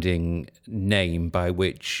long-standing name by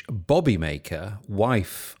which Bobby Maker,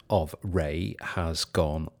 wife of Ray, has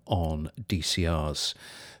gone on DCR's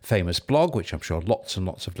famous blog, which I'm sure lots and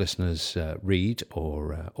lots of listeners read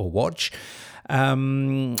or watch.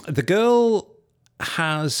 The girl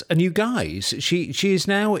has a new guise. She is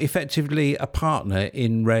now effectively a partner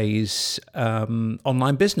in Ray's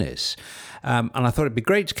online business. And I thought it'd be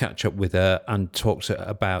great to catch up with her and talk to her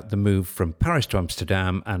about the move from Paris to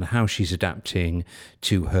Amsterdam and how she's adapting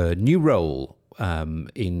to her new role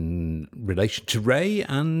in relation to Ray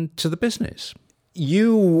and to the business.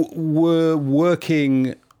 You were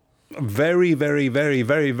working very, very, very,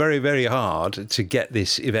 very, very, very hard to get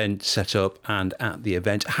this event set up and at the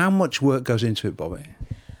event. How much work goes into it, Bobby?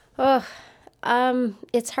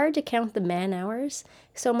 It's hard to count the man hours.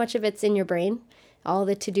 So much of it's in your brain, all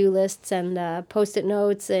the to-do lists and post-it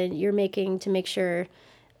notes and you're making to make sure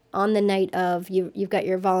on the night of you've got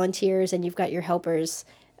your volunteers and you've got your helpers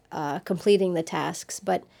completing the tasks.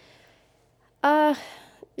 But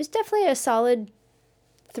it's definitely a solid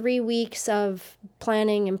 3 weeks of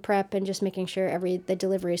planning and prep and just making sure the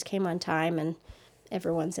deliveries came on time and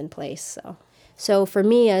everyone's in place. So for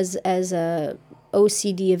me as a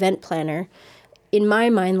OCD event planner, in my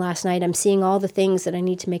mind last night, I'm seeing all the things that I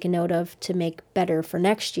need to make a note of to make better for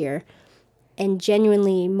next year. And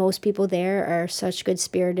genuinely, most people there are such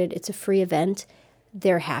good-spirited. It's a free event.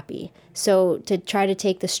 They're happy. So to try to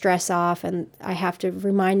take the stress off, and I have to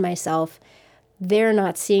remind myself, they're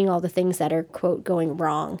not seeing all the things that are, quote, going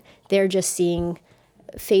wrong. They're just getting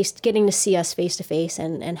to see us face to face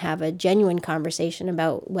and have a genuine conversation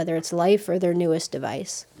about whether it's life or their newest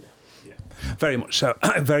device. Yeah. Very much so.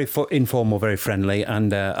 Very informal, very friendly,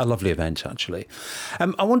 and a lovely event, actually.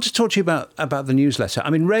 I want to talk to you about the newsletter. I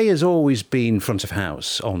mean, Ray has always been front of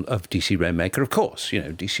house of DC Rainmaker, of course. You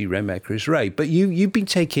know, DC Rainmaker is Ray. But you've been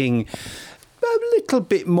taking a little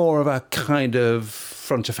bit more of a kind of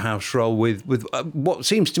front of house role with what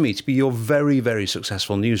seems to me to be your very, very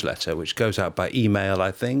successful newsletter, which goes out by email,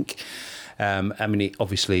 I think. I mean, it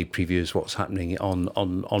obviously previews what's happening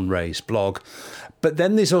on Ray's blog. But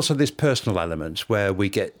then there's also this personal element where we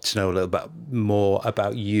get to know a little bit more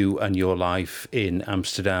about you and your life in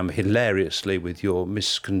Amsterdam, hilariously with your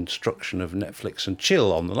misconstruction of Netflix and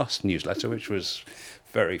chill on the last newsletter, which was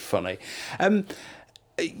very funny.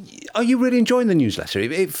 Are you really enjoying the newsletter?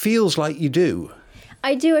 It feels like you do.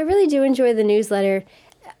 I do. I really do enjoy the newsletter.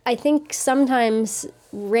 I think sometimes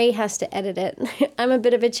Ray has to edit it. I'm a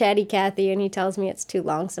bit of a chatty Cathy, and he tells me it's too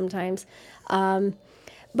long sometimes.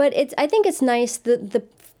 But I think it's nice.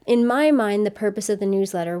 In my mind, the purpose of the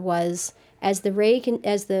newsletter was as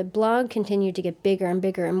the blog continued to get bigger and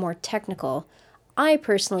bigger and more technical. I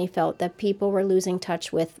personally felt that people were losing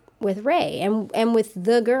touch with Ray and with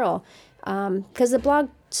the girl, because the blog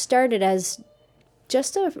started as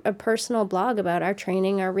just a personal blog about our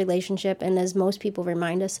training, our relationship, and as most people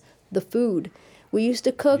remind us, the food. We used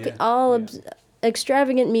to cook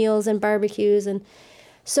extravagant meals and barbecues, and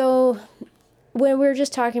so when we were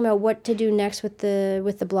just talking about what to do next with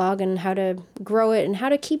the blog and how to grow it and how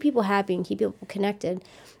to keep people happy and keep people connected,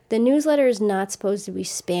 the newsletter is not supposed to be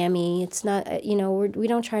spammy. It's not, we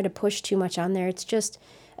don't try to push too much on there. It's just,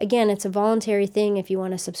 again, it's a voluntary thing. If you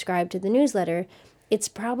want to subscribe to the newsletter, it's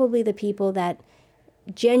probably the people that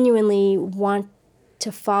genuinely want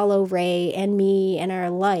to follow Ray and me and our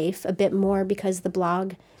life a bit more, because the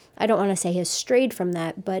blog, I don't want to say has strayed from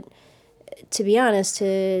that, but to be honest,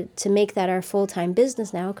 to make that our full-time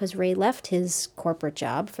business now, because Ray left his corporate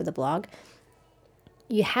job for the blog,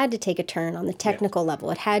 you had to take a turn on the technical level.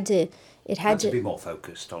 It had to be more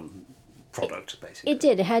focused on products, basically. It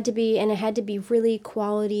did. It had to be, and it had to be really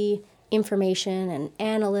quality information and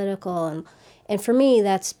analytical, and for me,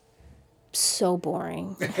 that's so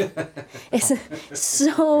boring. It's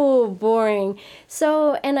so boring.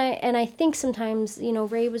 So, and I think sometimes,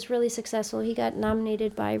 Ray was really successful. He got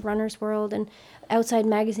nominated by Runner's World, and Outside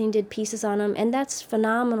Magazine did pieces on him, and that's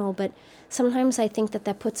phenomenal. But sometimes I think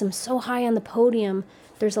that puts him so high on the podium.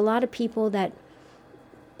 There's a lot of people that,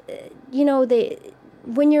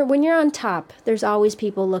 when you're on top, there's always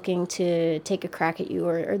people looking to take a crack at you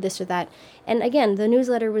or this or that. And again, the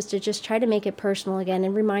newsletter was to just try to make it personal again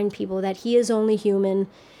and remind people that he is only human.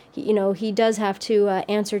 He does have to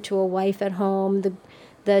answer to a wife at home.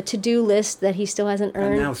 the to-do list that he still hasn't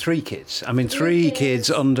earned. And now 3 kids. I mean, 3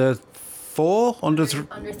 kids under 4, under 3.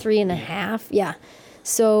 Under 3.5, yeah.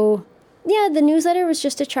 So, yeah, the newsletter was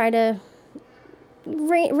just to try to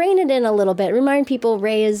rein it in a little bit. Remind people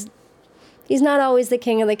he's not always the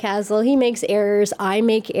king of the castle. He makes errors. I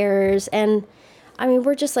make errors. And, I mean,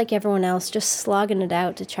 we're just like everyone else, just slogging it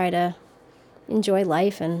out to try to enjoy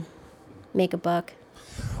life and make a buck.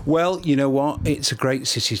 Well, you know what? It's a great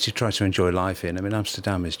city to try to enjoy life in. I mean,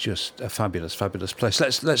 Amsterdam is just a fabulous, fabulous place.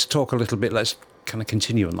 Let's talk a little bit. Let's kind of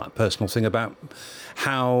continue on that personal thing about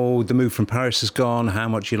how the move from Paris has gone, how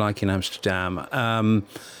much you like in Amsterdam.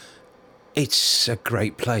 It's a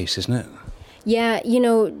great place, isn't it? Yeah,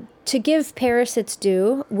 to give Paris its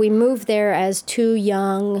due, we moved there as 2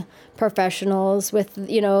 young professionals with,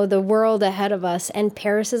 the world ahead of us. And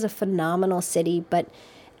Paris is a phenomenal city, but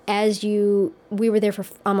we were there for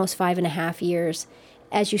almost 5.5 years.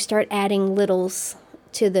 As you start adding littles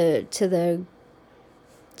to the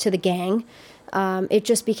gang, it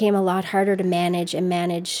just became a lot harder to manage.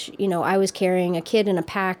 I was carrying a kid in a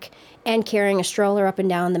pack and carrying a stroller up and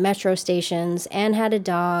down the metro stations and had a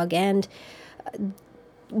dog and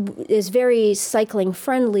is very cycling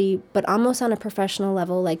friendly, but almost on a professional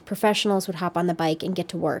level. Like professionals would hop on the bike and get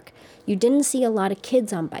to work. You didn't see a lot of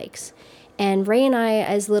kids on bikes. And Ray and I,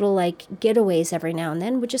 as little like getaways every now and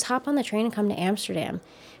then, would just hop on the train and come to Amsterdam.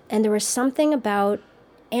 And there was something about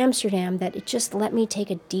Amsterdam that it just let me take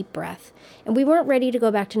a deep breath. And we weren't ready to go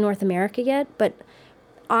back to North America yet, but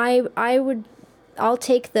I'll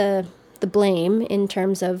take the blame in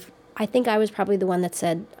terms of, I think I was probably the one that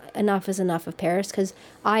said enough is enough of Paris, because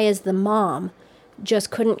I, as the mom, just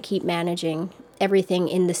couldn't keep managing everything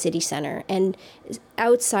in the city center. And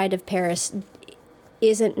outside of Paris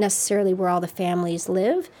isn't necessarily where all the families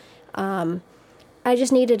live. I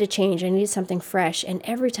just needed a change. I needed something fresh. And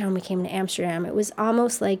every time we came to Amsterdam, it was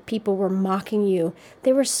almost like people were mocking you.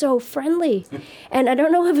 They were so friendly. And I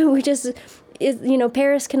don't know if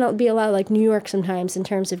Paris can be a lot like New York sometimes in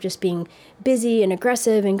terms of just being busy and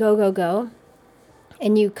aggressive and go, go, go.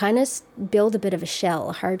 And you kind of build a bit of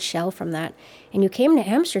a hard shell from that. And you came to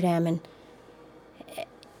Amsterdam, and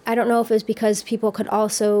I don't know if it was because people could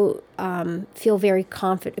also feel very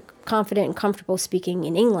confident and comfortable speaking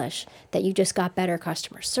in English, that you just got better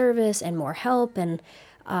customer service and more help. And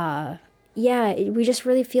we just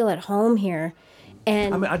really feel at home here.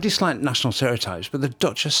 And I mean, I dislike national stereotypes, but the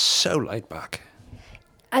Dutch are so laid back.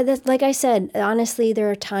 Like I said, honestly, there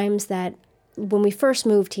are times that when we first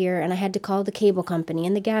moved here and I had to call the cable company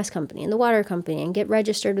and the gas company and the water company and get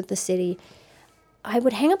registered with the city, I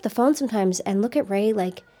would hang up the phone sometimes and look at Ray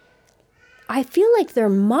like, I feel like they're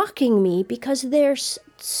mocking me because they're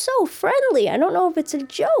so friendly. I don't know if it's a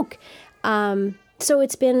joke. So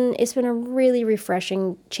it's been a really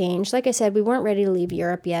refreshing change. Like I said, we weren't ready to leave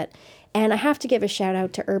Europe yet. And I have to give a shout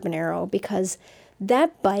out to Urban Arrow, because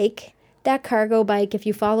that bike, that cargo bike, if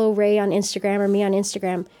you follow Ray on Instagram or me on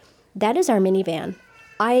Instagram, that is our minivan.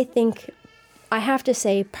 I think I have to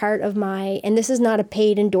say part of and this is not a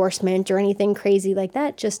paid endorsement or anything crazy like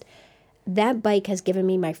that, just that bike has given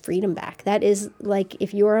me my freedom back. That is like,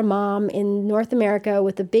 if you're a mom in North America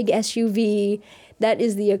with a big SUV, that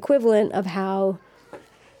is the equivalent of how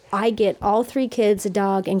I get all 3 kids, a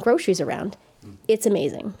dog, and groceries around. It's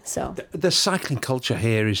amazing. So the cycling culture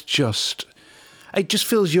here is just... It just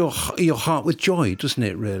fills your heart with joy, doesn't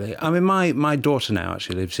it, really? I mean, my daughter now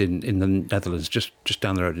actually lives in the Netherlands, just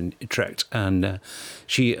down the road in Utrecht. And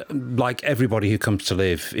she, like everybody who comes to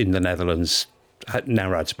live in the Netherlands, now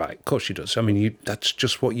rides a bike. Of course she does. I mean, that's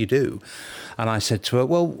just what you do. And I said to her,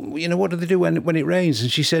 well, what do they do when it rains?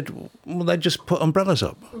 And she said, well, they just put umbrellas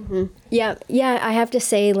up. Mm-hmm. Yeah, I have to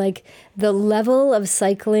say, like, the level of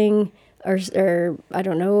cycling or I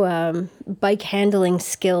don't know, bike handling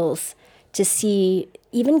skills to see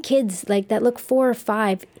even kids like that look 4 or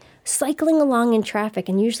 5 cycling along in traffic,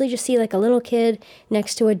 and usually just see like a little kid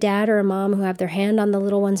next to a dad or a mom who have their hand on the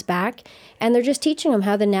little one's back, and they're just teaching them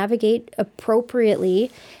how to navigate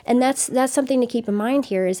appropriately. And that's something to keep in mind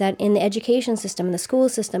here, is that in the education system, in the school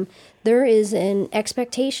system, there is an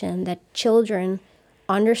expectation that children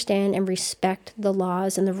understand and respect the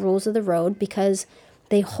laws and the rules of the road, because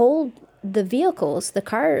they hold the vehicles,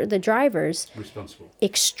 the drivers, responsible,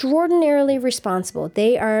 extraordinarily responsible.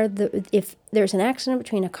 They are if there's an accident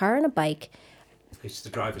between a car and a bike, it's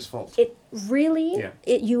the driver's fault. It really,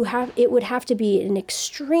 it would have to be an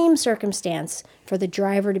extreme circumstance for the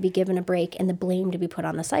driver to be given a break and the blame to be put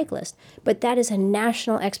on the cyclist. But that is a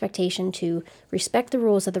national expectation to respect the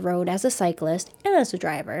rules of the road as a cyclist and as a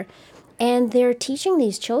driver. And they're teaching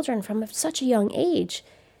these children from such a young age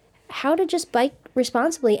how to just bike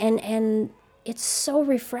responsibly. And it's so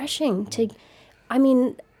refreshing to, I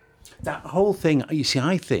mean, that whole thing, you see,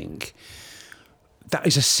 I think that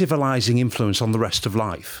is a civilizing influence on the rest of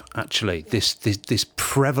life, actually, this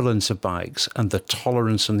prevalence of bikes and the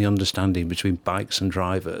tolerance and the understanding between bikes and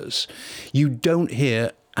drivers. You don't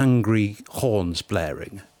hear angry horns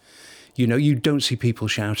blaring. You know, you don't see people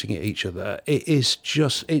shouting at each other. It is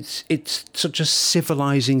just, it's such a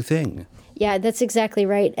civilizing thing. Yeah, that's exactly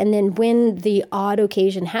right. And then when the odd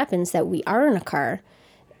occasion happens that we are in a car,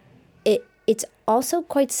 it's also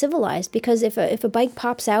quite civilized, because if a bike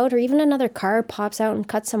pops out, or even another car pops out and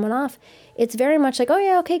cuts someone off, it's very much like, oh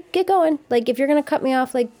yeah, okay, get going. Like, if you're going to cut me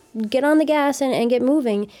off, like, get on the gas and get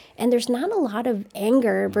moving. And there's not a lot of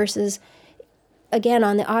anger versus, again,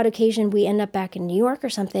 on the odd occasion we end up back in New York or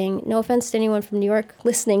something. No offense to anyone from New York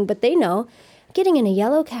listening, but they know getting in a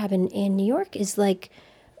yellow cab in New York is like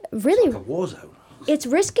really... It's like a war zone. It's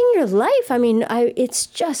risking your life. I mean,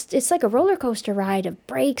 it's like a roller coaster ride of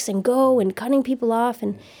brakes and go and cutting people off.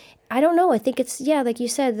 And I don't know. I think it's, yeah, like you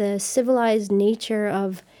said, the civilized nature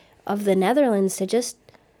of the Netherlands to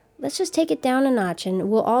let's just take it down a notch, and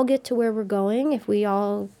we'll all get to where we're going if we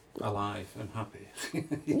all... alive and happy.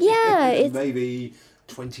 Yeah. It's maybe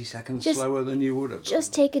 20 seconds slower than you would have.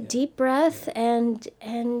 Just take a deep breath and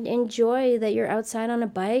enjoy that you're outside on a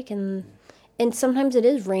bike, and sometimes it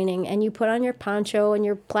is raining, and you put on your poncho and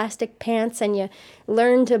your plastic pants, and you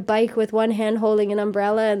learn to bike with one hand holding an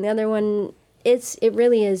umbrella and the other one. It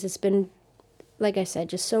really is. It's been, like I said,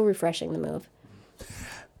 just so refreshing, the move.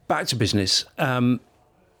 Back to business.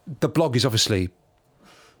 The blog is obviously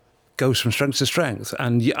goes from strength to strength,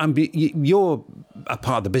 and you're a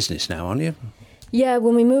part of the business now, aren't you? Yeah,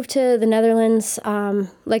 when we moved to the Netherlands,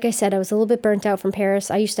 like I said, I was a little bit burnt out from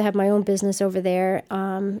Paris. I used to have my own business over there.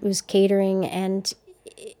 It was catering, and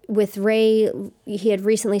with Ray, he had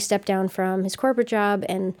recently stepped down from his corporate job,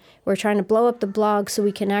 and we're trying to blow up the blog so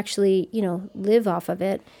we can actually, live off of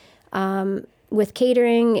it. With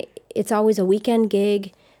catering, it's always a weekend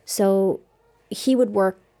gig, so he would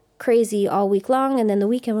work crazy all week long, and then the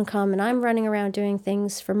weekend would come, and I'm running around doing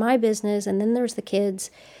things for my business, and then there's the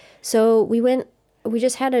kids. So we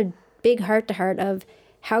just had a big heart-to-heart of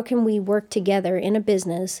how can we work together in a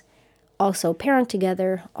business, also parent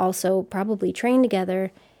together, also probably train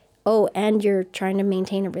together. Oh, and you're trying to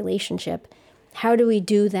maintain a relationship. How do we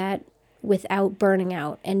do that without burning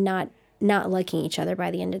out and not liking each other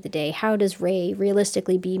by the end of the day? How does Ray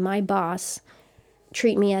realistically be my boss,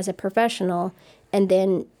 treat me as a professional, and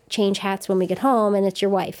then change hats when we get home and it's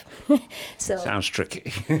your wife? So sounds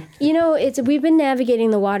tricky. We've been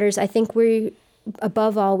navigating the waters. I think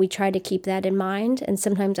above all, we try to keep that in mind, and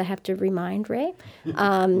sometimes I have to remind Ray.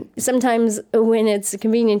 Sometimes when it's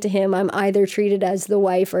convenient to him, I'm either treated as the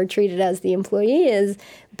wife or treated as the employee is,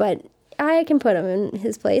 but I can put him in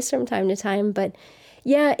his place from time to time. But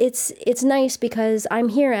yeah, it's nice because I'm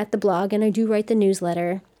here at the blog and I do write the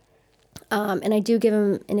newsletter, and I do give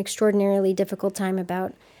him an extraordinarily difficult time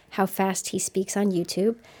about how fast he speaks on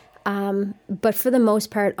YouTube. But for the most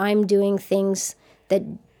part, I'm doing things that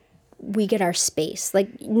we get our space.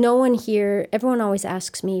 Like, no one here, everyone always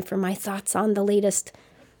asks me for my thoughts on the latest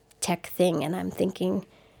tech thing, and I'm thinking,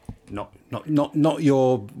 not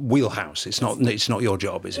your wheelhouse. It's not your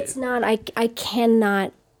job, is it? It's not. I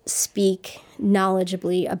cannot speak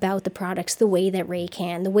knowledgeably about the products the way that Ray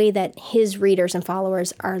can, the way that his readers and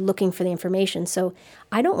followers are looking for the information. So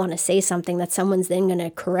I don't want to say something that someone's then going to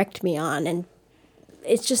correct me on, and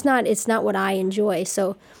it's not what I enjoy.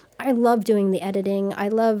 So I love doing the editing. I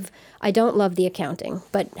don't love the accounting,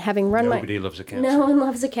 but having run Nobody loves accounting. No one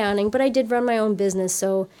loves accounting, but I did run my own business,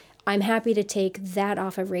 so I'm happy to take that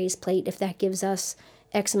off of Ray's plate if that gives us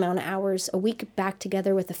X amount of hours a week back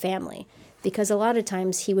together with the family. Because a lot of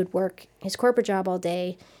times he would work his corporate job all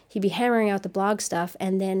day, he'd be hammering out the blog stuff,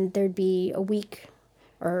 and then there'd be a week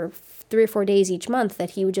or 3 or 4 days each month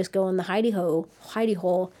that he would just go in the hidey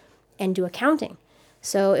hole and do accounting.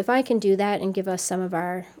 So if I can do that and give us some of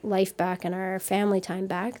our life back and our family time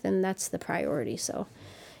back, then that's the priority. So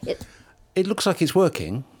it looks like it's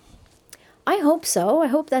working. I hope so. I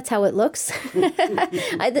hope that's how it looks.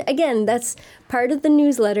 Again, that's part of the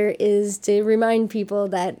newsletter, is to remind people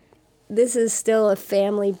that this is still a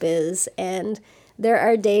family biz, and there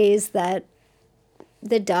are days that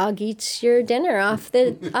the dog eats your dinner off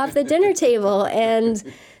the dinner table, and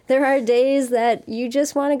there are days that you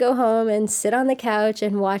just want to go home and sit on the couch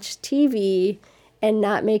and watch TV and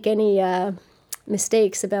not make any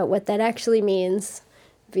mistakes about what that actually means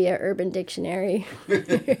via Urban Dictionary.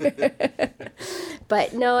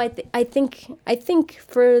 But no, I think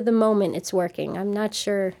for the moment it's working. I'm not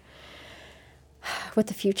sure. what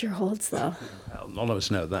the future holds, though. Well, none of us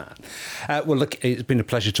know that. Well, look, it's been a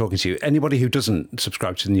pleasure talking to you. Anybody who doesn't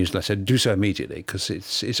subscribe to the newsletter, do so immediately, because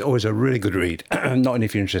it's always a really good read. Not only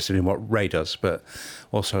if you're interested in what Ray does, but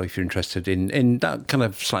also if you're interested in that kind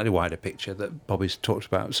of slightly wider picture that Bobby's talked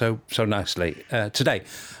about so nicely today.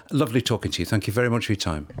 Lovely talking to you. Thank you very much for your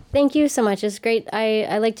time. Thank you so much. It's great.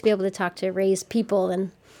 I like to be able to talk to Ray's people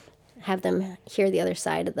and have them hear the other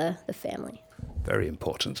side of the family. Very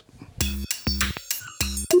important.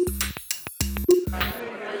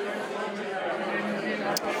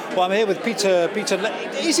 Well, I'm here with Peter.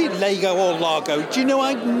 Is it Lago or Lago? Do you know?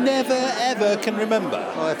 I never ever can remember.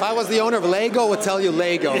 Well, if I was the owner of Lego, I would tell you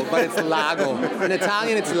Lego, but it's Lago. In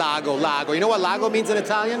Italian, it's Lago. Lago. You know what Lago means in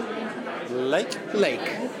Italian? Lake.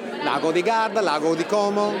 Lago di Garda, Lago di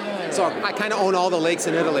Como. So I kind of own all the lakes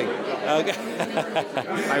in Italy. Okay.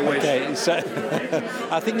 I wish. Okay, so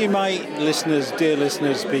I think you might, dear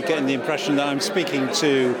listeners, be getting the impression that I'm speaking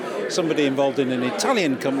to somebody involved in an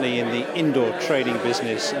Italian company in the indoor training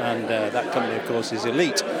business, and that company, of course, is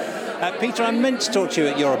Elite. Peter, I meant to talk to you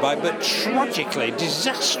at Eurobike, but tragically,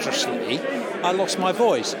 disastrously, I lost my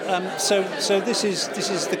voice. So this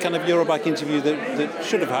is the kind of Eurobike interview that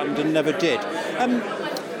should have happened and never did.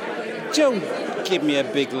 Don't give me a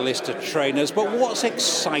big list of trainers, but what's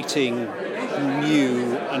exciting,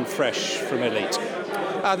 new and fresh from Elite?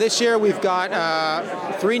 This year we've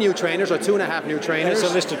got 3 new trainers, or 2.5 new trainers.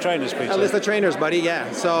 It's a list of trainers, Peter. A list of trainers, buddy,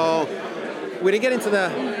 yeah. So we didn't get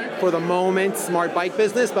into for the moment, smart bike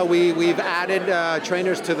business, but we've added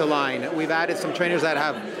trainers to the line. We've added some trainers that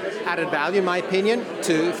have added value, in my opinion,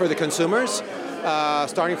 for the consumers.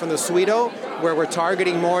 Starting from the Swido, where we're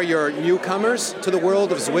targeting more your newcomers to the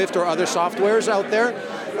world of Zwift or other softwares out there.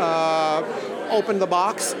 Open the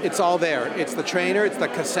box, it's all there. It's the trainer, it's the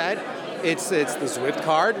cassette, it's the Zwift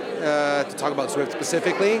card, to talk about Zwift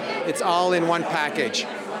specifically. It's all in one package.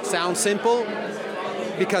 Sounds simple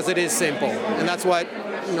because it is simple, and that's what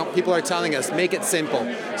people are telling us, make it simple.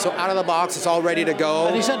 So out of the box, it's all ready to go.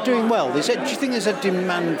 And is that doing well? Do you think there's a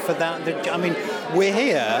demand for that? I mean, we're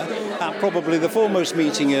here at probably the foremost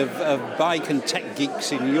meeting of bike and tech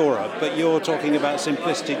geeks in Europe, but you're talking about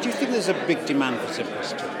simplicity. Do you think there's a big demand for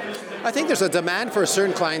simplicity? I think there's a demand for a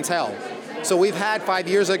certain clientele. So we've had 5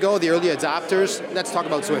 years ago the early adopters. Let's talk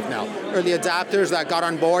about Zwift now. Early adopters that got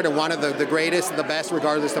on board and wanted the greatest, the best,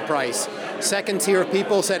 regardless of price. Second tier of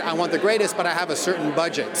people said, I want the greatest, but I have a certain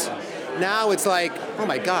budget. Now it's like, oh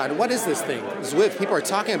my God, what is this thing? Zwift, people are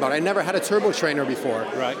talking about it. I never had a turbo trainer before.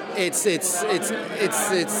 Right.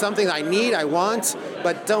 It's something I need, I want,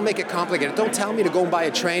 but don't make it complicated. Don't tell me to go and buy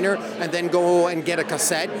a trainer and then go and get a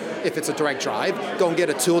cassette if it's a direct drive. Go and get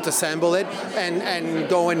a tool to assemble it and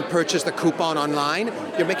go and purchase the coupon online.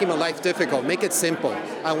 You're making my life difficult. Make it simple.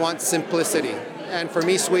 I want simplicity. And for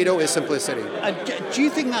me, Swido is simplicity. Do you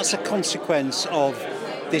think that's a consequence of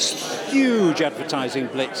this huge advertising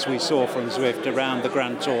blitz we saw from Zwift around the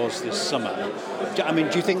Grand Tours this summer? I mean,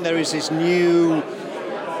 do you think there is this new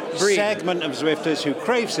segment of Zwifters who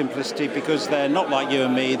crave simplicity because they're not like you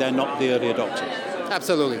and me, they're not the early adopters?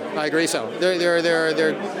 Absolutely, I agree so.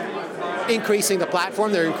 They're increasing the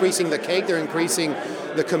platform, they're increasing the cake, they're increasing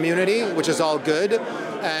the community, which is all good.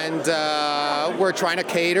 And we're trying to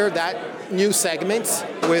cater that new segment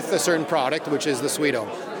with a certain product, which is the Swido.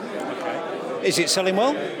 Okay. Is it selling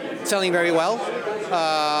well? Selling very well.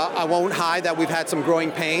 I won't hide that we've had some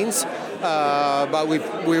growing pains, but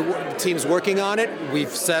the team's working on it.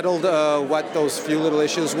 We've settled what those few little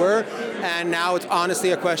issues were, and now it's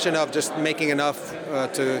honestly a question of just making enough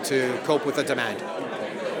to cope with the demand.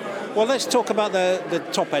 Well, let's talk about the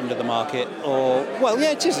top end of the market,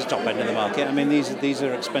 it is the top end of the market. I mean, these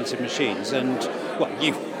are expensive machines, and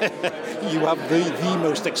you have the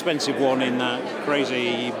most expensive one in that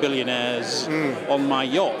crazy billionaires on my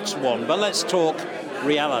yacht one. But let's talk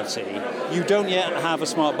reality. You don't yet have a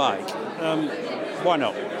smart bike. Why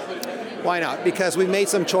not? Why not? Because we've made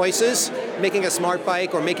some choices. Making a smart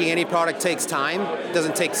bike or making any product takes time. It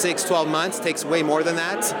doesn't take 6-12 months. It takes way more than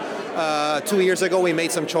that. 2 years ago, we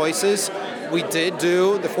made some choices. We did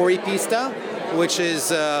do the 4E Pista, which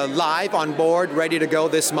is live on board, ready to go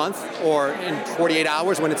this month or in 48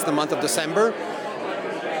 hours when it's the month of December.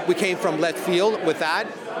 We came from left field with that,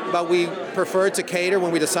 but we preferred to cater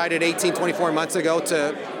when we decided 24 months ago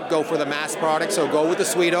to go for the mass product. So go with the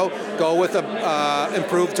Swido, go with the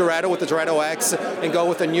improved Toretto with the Toretto X, and go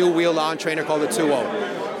with a new wheel-on trainer called the 2.0.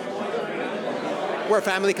 We're a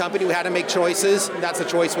family company. We had to make choices. That's the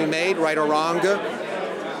choice we made, right or wrong.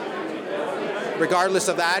 Regardless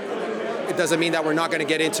of that, it doesn't mean that we're not going to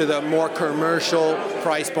get into the more commercial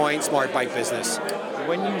price point smart bike business.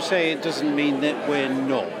 When you say it doesn't mean that we're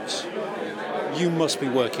not, you must be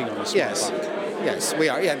working on a smart bike. Yes, we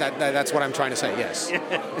are. Yeah, that's what I'm trying to say, yes.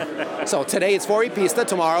 So today it's 4 pista,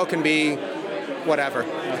 tomorrow can be whatever.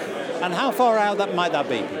 And how far out might that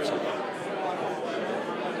be, Peter?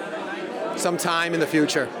 Sometime in the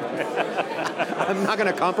future. I'm not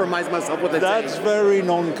going to compromise myself with the That's very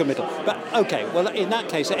non-committal. But okay, well, in that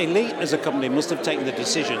case, Elite as a company must have taken the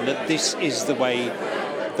decision that this is the way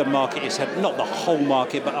the market is heading. Not the whole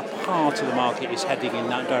market, but a part of the market is heading in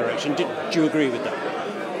that direction. Do you agree with that?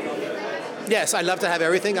 Yes, I'd love to have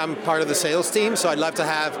everything. I'm part of the sales team, so I'd love to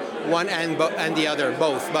have one and the other,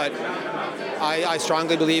 both. But I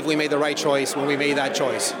strongly believe we made the right choice when we made that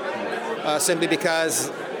choice. Simply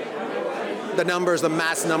because the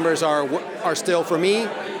mass numbers are still, for me,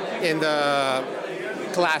 in the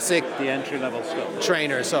classic... The entry-level stuff.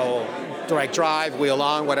 Trainers, so direct drive, wheel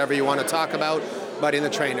on, whatever you want to talk about, but in the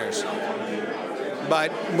trainers.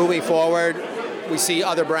 But moving forward, we see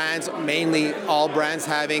other brands, mainly all brands,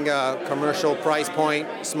 having a commercial price point,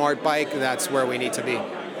 smart bike. That's where we need to be.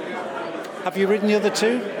 Have you ridden the other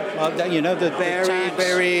two? The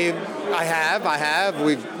very. I have.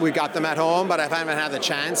 We got them at home, but I haven't had the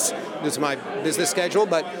chance due to my business schedule.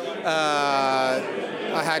 But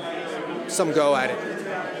I had some go at it.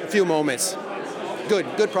 A few moments.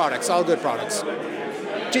 Good products. All good products.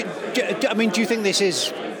 Do you think this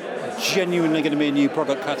is genuinely going to be a new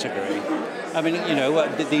product category? I mean,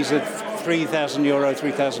 these are €3,000,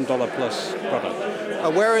 $3,000 plus product.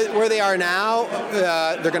 Where they are now,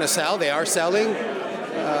 they're going to sell. They are selling.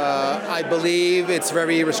 I believe it's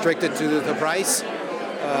very restricted to the price.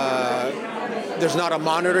 There's not a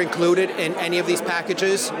monitor included in any of these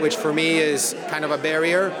packages, which for me is kind of a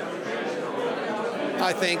barrier.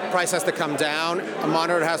 I think price has to come down. A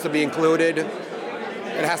monitor has to be included.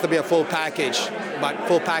 It has to be a full package. But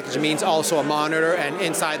full package means also a monitor, and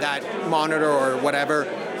inside that monitor or whatever,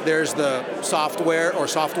 there's the software or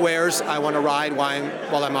softwares I want to ride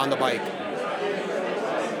while I'm on the bike.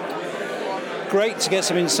 Great to get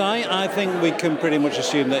some insight. I think we can pretty much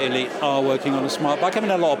assume that Elite are working on a smart bike. I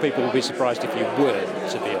mean, a lot of people would be surprised if you weren't,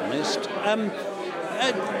 to be honest.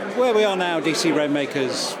 Where we are now, DC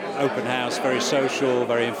Rainmaker's open house, very social,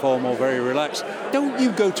 very informal, very relaxed. Don't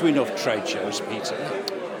you go to enough trade shows, Peter?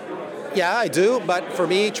 Yeah, I do, but for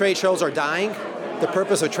me, trade shows are dying. The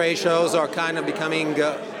purpose of trade shows are kind of becoming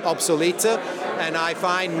obsolete, and I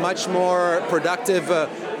find much more productive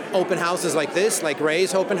open houses like this, like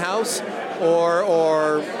Ray's open house,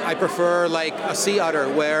 or I prefer like a Sea Otter,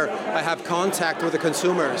 where I have contact with the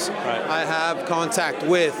consumers. Right. I have contact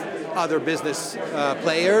with other business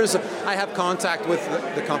players. I have contact with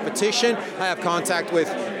the competition. I have contact with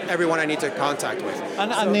everyone I need to contact with.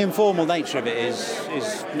 And the informal nature of it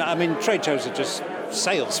is, I mean, trade shows are just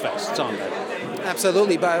sales fests, aren't they?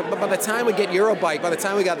 Absolutely, but by the time we get Eurobike, by the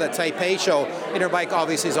time we got the Taipei show, Interbike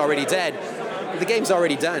obviously is already dead. The game's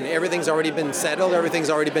already done. Everything's already been settled. Everything's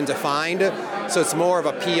already been defined. So it's more of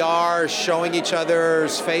a PR, showing each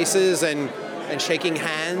other's faces and shaking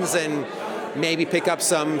hands and maybe pick up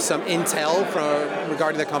some intel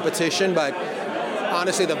regarding the competition. But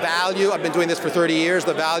honestly, the value, I've been doing this for 30 years,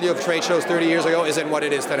 the value of trade shows 30 years ago isn't what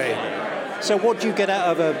it is today. So what do you get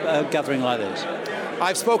out of a gathering like this?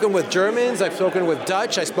 I've spoken with Germans, I've spoken with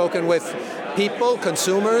Dutch, I've spoken with people,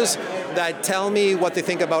 consumers, that tell me what they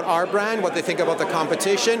think about our brand, what they think about the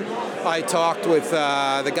competition. I talked with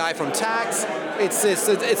the guy from Tax.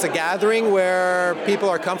 It's a gathering where people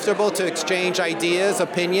are comfortable to exchange ideas,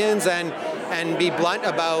 opinions, and be blunt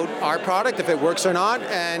about our product, if it works or not,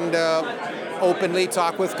 and openly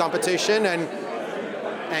talk with competition and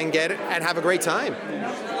have a great time.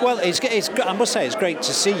 Well, I must say it's great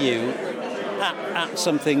to see you at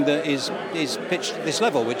something that is pitched at this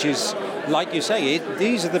level, which is, like you say,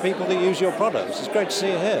 these are the people that use your products. It's great to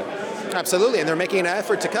see you here. Absolutely, and they're making an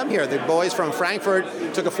effort to come here. The boys from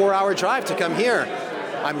Frankfurt took a 4-hour drive to come here.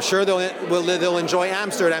 I'm sure they'll enjoy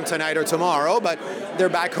Amsterdam tonight or tomorrow, but they're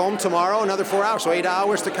back home tomorrow, another 4 hours, so 8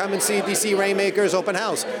 hours to come and see DC Rainmaker's open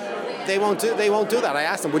house. They won't do that. I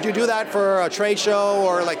asked them, would you do that for a trade show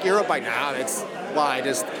or like Europe? Like, nah, that's why.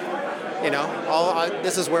 Just,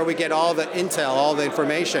 this is where we get all the intel, all the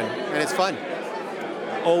information, and it's fun.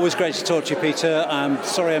 Always great to talk to you, Peter. I'm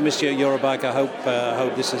sorry I missed you at Eurobike. I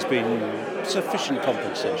hope this has been sufficient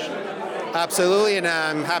compensation. Absolutely, and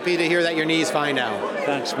I'm happy to hear that your knee's fine now.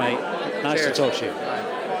 Thanks, mate. Nice Cheers. to talk to you.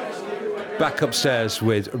 Back upstairs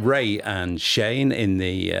with Ray and Shane in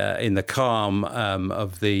the calm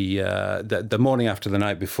of the morning after the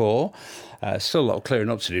night before. Still a lot of clearing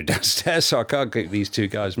up to do downstairs, so I can't keep these two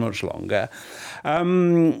guys much longer.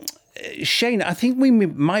 Shane, I think we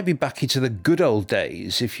might be back into the good old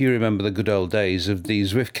days, if you remember the good old days of the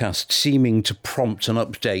Zwiftcast seeming to prompt an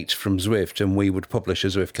update from Zwift, and we would publish a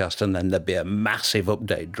Zwiftcast and then there'd be a massive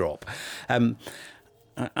update drop.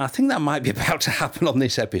 I think that might be about to happen on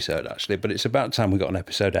this episode, actually, but it's about time we got an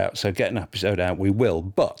episode out, so get an episode out we will.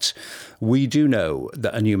 But we do know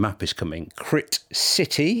that a new map is coming, Crit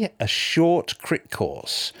City, a short crit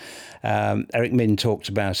course. Eric Min talked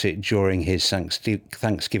about it during his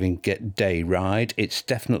Thanksgiving Day ride. It's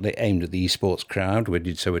definitely aimed at the eSports crowd. We'd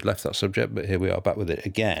left that subject, but here we are back with it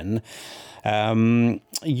again.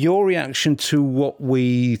 Your reaction to what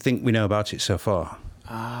we think we know about it so far?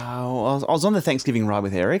 I was on the Thanksgiving ride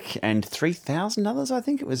with Eric and 3,000 others. I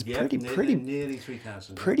think it was pretty nearly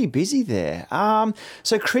 3,000. Pretty busy there.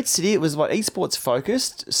 So Crit City, it was esports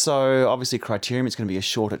focused. So obviously Criterium, it's going to be a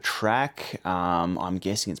shorter track. I'm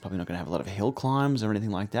guessing it's probably not going to have a lot of hill climbs or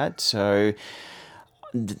anything like that. So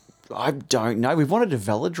I don't know. We've wanted a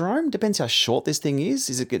velodrome. Depends how short this thing is.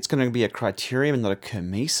 It's going to be a Criterium and not a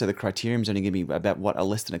Kermesse. So the Criterium's only going to be about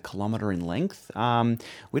less than a kilometre in length.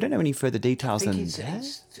 We don't know any further details than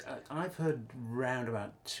that. I've heard round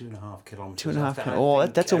about 2.5 kilometres. 2.5 kilometres. Oh,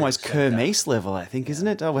 that's almost Kermesse level, I think, isn't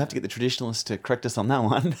it? Oh, we'll have to get the traditionalists to correct us on that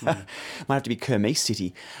one. Might have to be Kermesse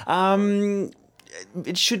City.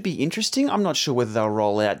 It should be interesting. I'm not sure whether they'll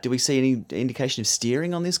roll out. Do we see any indication of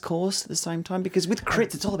steering on this course at the same time? Because with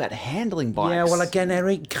crits, it's all about handling bikes. Yeah, well, again,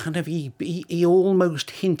 Eric he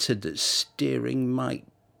almost hinted that steering might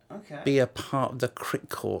be a part of the crit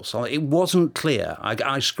course. It wasn't clear. I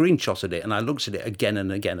screenshotted it and I looked at it again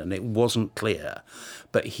and again, and it wasn't clear.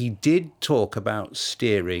 But he did talk about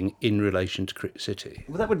steering in relation to Crit City.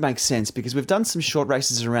 Well, that would make sense because we've done some short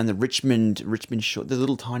races around the Richmond short, the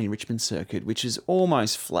little tiny Richmond circuit, which is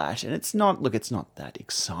almost flat, and it's not that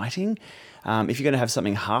exciting. If you're going to have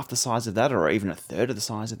something half the size of that, or even a third of the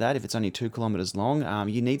size of that, if it's only 2 kilometres long,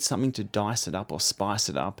 you need something to dice it up or spice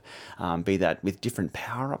it up, be that with different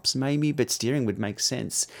power-ups maybe, but steering would make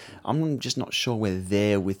sense. I'm just not sure we're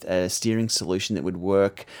there with a steering solution that would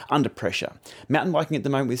work under pressure. Mountain biking at the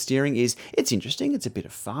moment with steering it's interesting, it's a bit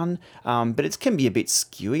of fun, but it can be a bit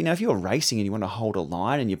skewy. Now, if you're racing and you want to hold a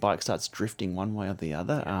line and your bike starts drifting one way or the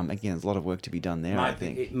other, again, there's a lot of work to be done there, I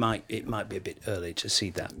think. It might be a bit early to see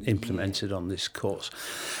that implemented on this course.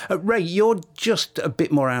 Ray, you're just a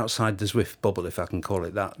bit more outside the Zwift bubble, if I can call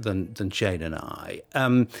it that, than Shane and I.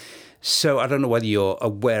 So I don't know whether you're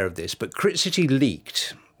aware of this, but Crit City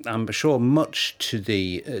leaked. I'm sure much to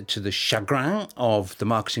the chagrin of the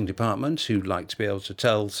marketing department, who like to be able to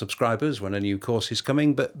tell subscribers when a new course is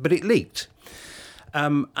coming, but it leaked.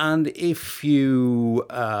 And if you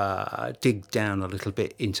dig down a little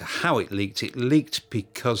bit into how it leaked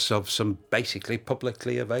because of some basically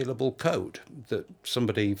publicly available code that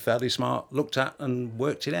somebody fairly smart looked at and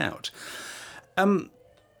worked it out.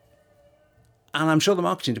 And I'm sure the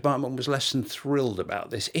marketing department was less than thrilled about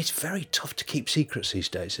this. It's very tough to keep secrets these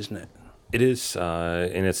days, isn't it? It is,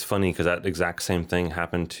 and it's funny because that exact same thing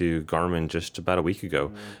happened to Garmin just about a week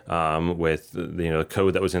ago, with the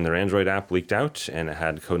code that was in their Android app leaked out, and it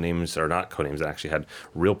had code names, or not code names, it actually had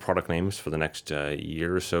real product names for the next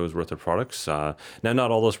year or so's worth of products. Now,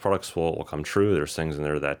 not all those products will come true. There's things in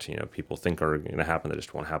there that people think are going to happen that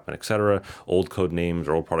just won't happen, etc. Old code names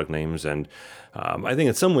or old product names, and I think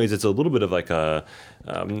in some ways it's a little bit of like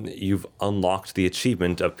you've unlocked the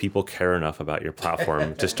achievement of people care enough about your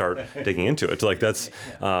platform to start digging into it. Like that's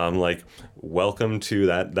welcome to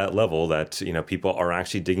that level that people are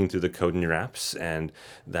actually digging through the code in your apps, and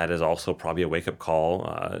that is also probably a wake-up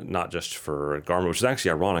call, not just for Garmin, which is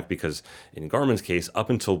actually ironic because in Garmin's case, up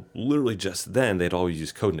until literally just then, they'd always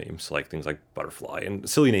use code names like things like Butterfly and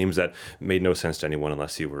silly names that made no sense to anyone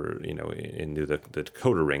unless you were into the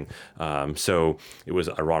coder ring. So it was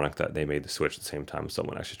ironic that they made the switch at the same time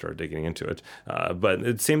someone actually started digging into it. But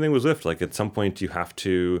the same thing with Zwift. Like at some point you have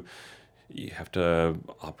to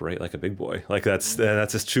operate like a big boy. Like that's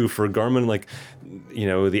just true for Garmin. Like,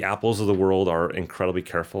 the Apples of the world are incredibly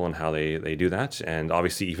careful on how they do that. And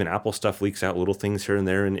obviously even Apple stuff leaks out little things here and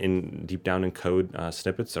there in deep down in code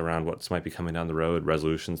snippets around what might be coming down the road,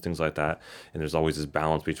 resolutions, things like that. And there's always this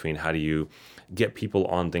balance between how do you get people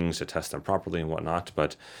on things to test them properly and whatnot.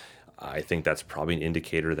 But I think that's probably an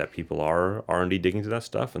indicator that people are indeed digging into that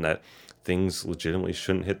stuff, and that things legitimately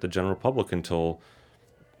shouldn't hit the general public until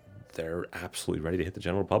they're absolutely ready to hit the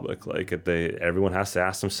general public. Like everyone has to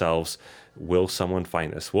ask themselves, will someone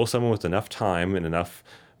find this? Will someone with enough time and enough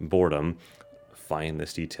boredom find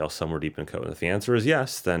this detail somewhere deep in code? And if the answer is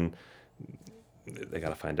yes, then they got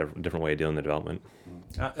to find a different way of dealing with the development.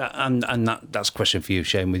 And that's a question for you,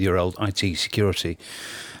 Shane, with your old IT security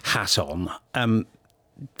hat on.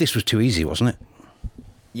 this was too easy, wasn't it?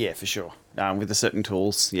 Yeah, for sure. With the certain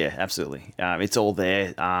tools, yeah, absolutely. It's all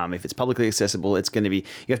there. If it's publicly accessible, it's going to be.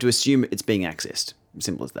 You have to assume it's being accessed.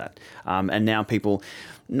 Simple as that. And now people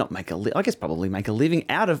probably make a living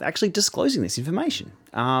out of actually disclosing this information.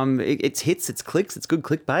 It's hits, it's clicks, it's good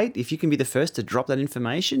clickbait. If you can be the first to drop that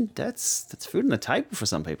information, that's food on the table for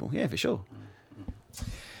some people. Yeah, for sure.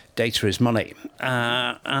 Data is money.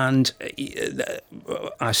 And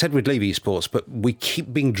I said we'd leave eSports, but we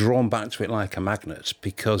keep being drawn back to it like a magnet,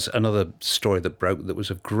 because another story that broke that was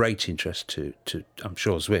of great interest to I'm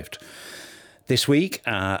sure, Zwift this week,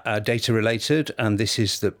 data related, and this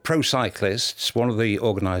is that pro cyclists, one of the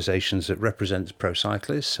organisations that represents pro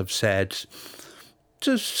cyclists, have said,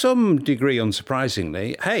 to some degree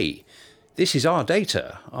unsurprisingly, hey, this is our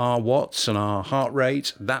data, our watts and our heart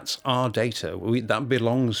rate, that's our data. That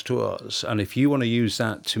belongs to us. And if you want to use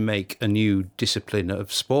that to make a new discipline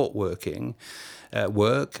of sport work and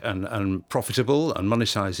profitable and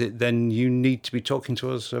monetize it, then you need to be talking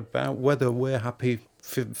to us about whether we're happy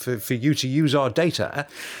for you to use our data.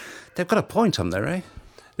 They've got a point on there, eh?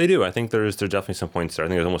 They do. I think there's definitely some points there. I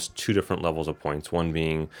think there's almost two different levels of points. One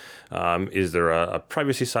being, is there a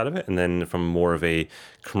privacy side of it? And then from more of a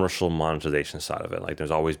commercial monetization side of it. Like,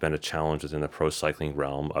 there's always been a challenge within the pro cycling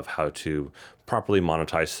realm of how to properly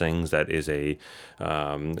monetize things that is a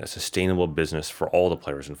sustainable business for all the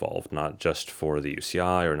players involved, not just for the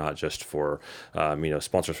UCI or not just for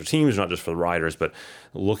sponsors for teams, not just for the riders, but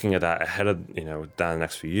looking at that ahead of down the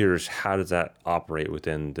next few years. How does that operate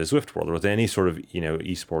within the Zwift world or within any sort of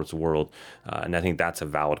esports world? And I think that's a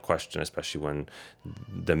valid question, especially when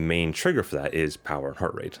the main trigger for that is power and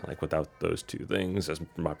heart rate. Like, without those two things as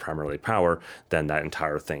primarily power, then that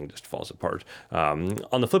entire thing just falls apart.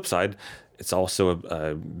 On the flip side, it's also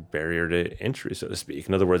a barrier to entry, so to speak.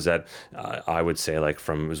 In other words, that I would say, like,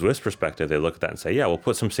 from Zwift's perspective, they look at that and say, yeah, we'll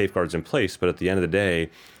put some safeguards in place, but at the end of the day,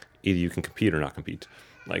 either you can compete or not compete.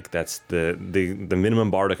 Like, that's the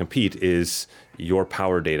minimum bar to compete is your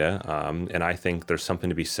power data. And I think there's something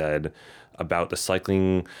to be said about the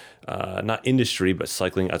cycling, not industry, but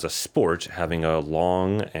cycling as a sport, having a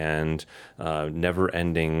long and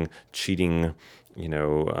never-ending cheating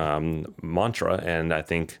mantra. And I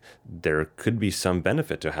think there could be some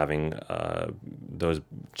benefit to having those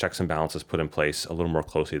checks and balances put in place a little more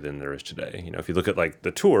closely than there is today. If you look at, like,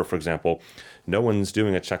 the Tour, for example, no one's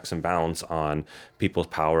doing a checks and balance on people's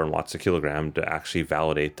power and watts a kilogram to actually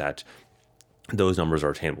validate that those numbers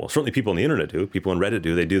are attainable. Certainly people on the internet do. People on Reddit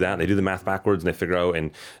do. They do that. They do the math backwards and they figure out,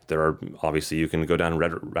 and there are, obviously, you can go down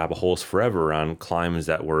Reddit rabbit holes forever on climbs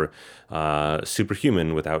that were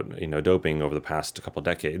superhuman without doping over the past couple of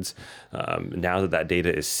decades. Now that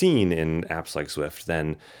data is seen in apps like Zwift,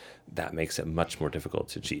 then that makes it much more difficult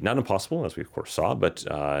to cheat. Not impossible, as we of course saw, but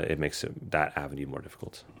it makes that avenue more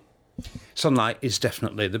difficult. Sunlight is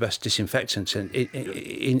definitely the best disinfectant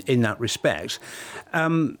in that respect.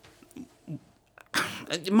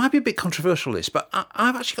 It might be a bit controversial, this, but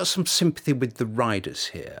I've actually got some sympathy with the riders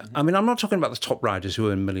here. I mean, I'm not talking about the top riders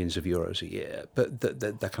who earn millions of euros a year, but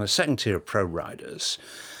the kind of second tier of pro riders.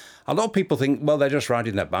 A lot of people think, well, they're just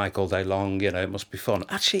riding their bike all day long, it must be fun.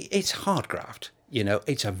 Actually, it's hard graft.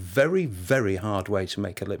 It's a very, very hard way to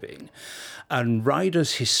make a living. And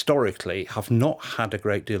riders historically have not had a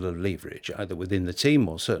great deal of leverage, either within the team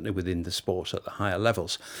or certainly within the sport at the higher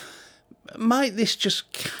levels. Might this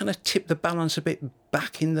just kind of tip the balance a bit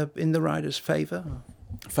back in the riders' favour?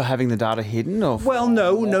 For having the data hidden, or well,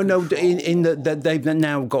 no. In that they've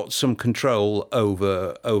now got some control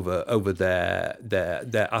over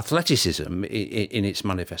their athleticism in its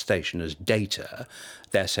manifestation as data.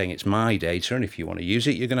 They're saying it's my data, and if you want to use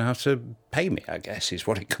it, you're going to have to pay me, I guess, is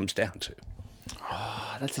what it comes down to.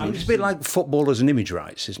 Oh, that's it's a bit like footballers and image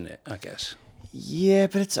rights, isn't it? I guess. Yeah,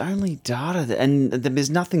 but it's only data, and there's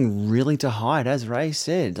nothing really to hide, as Ray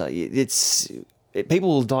said. Like, people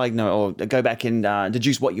will diagnose or go back and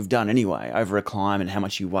deduce what you've done anyway over a climb and how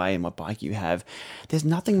much you weigh and what bike you have. There's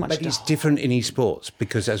nothing much. But it's different in esports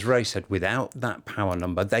because, as Ray said, without that power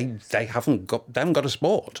number, they haven't got a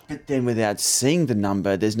sport. But then, without seeing the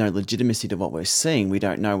number, there's no legitimacy to what we're seeing. We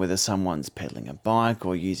don't know whether someone's pedaling a bike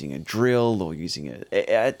or using a drill or using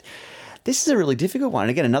a. This is a really difficult one.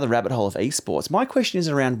 Again, another rabbit hole of esports. My question is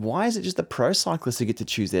around, why is it just the pro cyclists who get to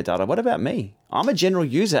choose their data? What about me? I'm a general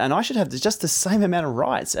user and I should have just the same amount of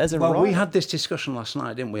rights as a rider. Well, we had this discussion last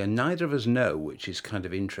night, didn't we? And neither of us know, which is kind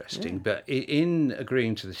of interesting. Yeah. But in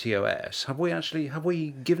agreeing to the TOS, have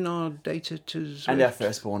we given our data to Zwift? And our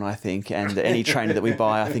firstborn, I think. And any trainer that we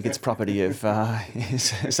buy, I think it's property of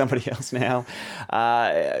somebody else now.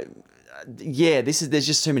 there's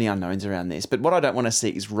just too many unknowns around this. But what I don't want to see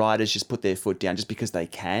is riders just put their foot down just because they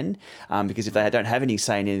can. Because if they don't have any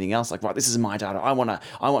say in anything else, like, right, this is my data, I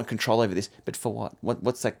want control over this. But for what?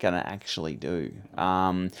 What's that going to actually do?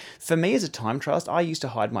 For me as a time trialist, I used to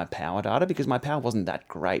hide my power data because my power wasn't that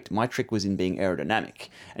great. My trick was in being aerodynamic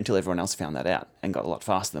until everyone else found that out and got a lot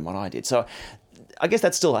faster than what I did. So I guess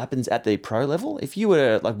that still happens at the pro level. If you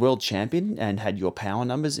were like world champion and had your power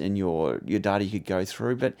numbers and your data you could go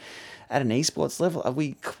through, but at an esports level, are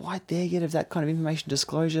we quite there yet of that kind of information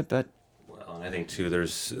disclosure? But well, and I think too,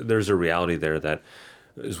 there's a reality there that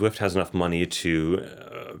Zwift has enough money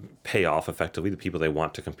to pay off effectively the people they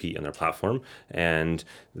want to compete in their platform, and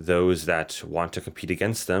those that want to compete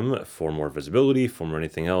against them for more visibility, for more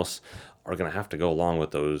anything else, are going to have to go along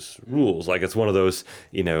with those rules. Like, it's one of those,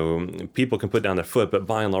 people can put down their foot, but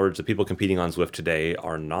by and large, the people competing on Zwift today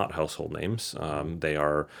are not household names. They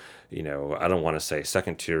are, I don't want to say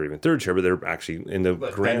second tier, even third tier, but they're actually in the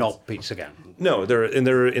They're grand. not Peter Lago. No, they're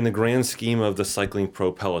in the grand scheme of the cycling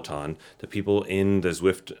pro peloton. The people in the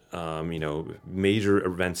Zwift, major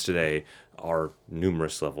events today are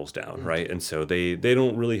numerous levels down, right? And so they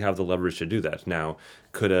don't really have the leverage to do that. Now,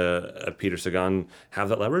 could a Peter Sagan have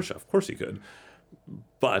that leverage? Of course he could.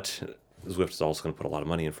 But Zwift is also going to put a lot of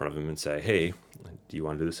money in front of him and say, hey, do you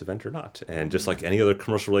want to do this event or not? And just like any other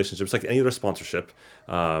commercial relationships, like any other sponsorship,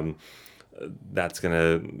 money's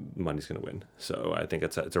gonna win. So I think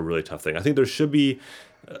it's a really tough thing. I think there should be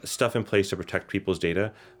stuff in place to protect people's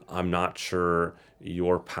data. I'm not sure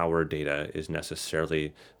your power data is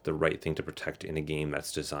necessarily the right thing to protect in a game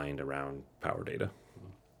that's designed around power data.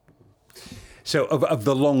 So of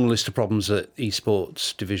the long list of problems that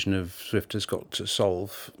eSports division of Zwift has got to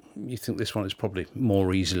solve, you think this one is probably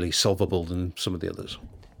more easily solvable than some of the others?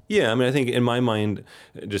 Yeah, I mean, I think in my mind,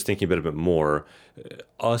 just thinking about it a bit more,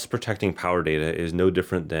 us protecting power data is no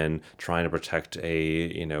different than trying to protect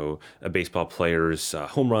a baseball player's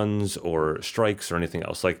home runs or strikes or anything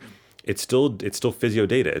else. Like, it's still physio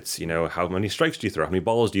data. It's, how many strikes do you throw? How many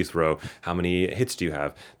balls do you throw? How many hits do you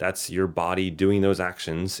have? That's your body doing those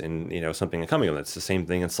actions and, something coming of it. It's the same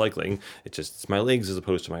thing in cycling. It's my legs as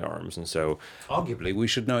opposed to my arms. And so arguably we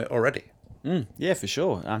should know it already. Yeah, for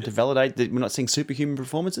sure. To validate that we're not seeing superhuman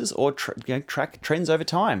performances or track trends over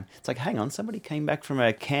time. It's like, hang on, somebody came back from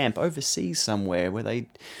a camp overseas somewhere where they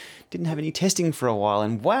didn't have any testing for a while,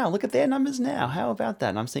 and wow, look at their numbers now. How about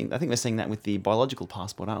that? And I think we're seeing that with the biological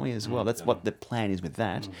passport, aren't we, as well? That's what the plan is with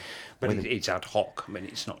that. But it's ad hoc. I mean,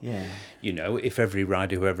 it's not. Yeah. If every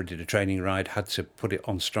rider who ever did a training ride had to put it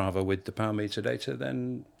on Strava with the power meter data,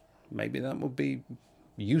 then maybe that would be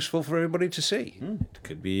useful for everybody to see. It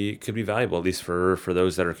could be valuable, at least for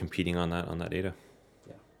those that are competing on that data.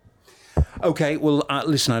 Okay, well,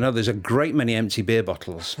 listen, I know there's a great many empty beer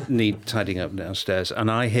bottles need tidying up downstairs, and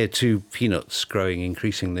I hear two peanuts growing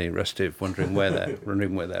increasingly restive, wondering where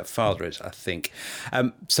their father is, I think.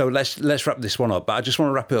 So let's wrap this one up, but I just want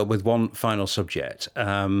to wrap it up with one final subject.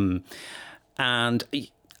 And I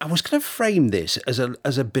was going to frame this as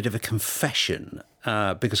a bit of a confession,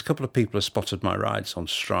 because a couple of people have spotted my rides on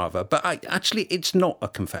Strava, but actually it's not a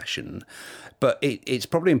confession. But it's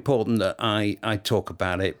probably important that I talk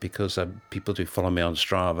about it because people do follow me on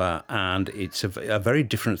Strava, and it's a very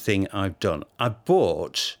different thing I've done. I've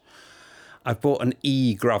bought an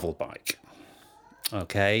e-gravel bike.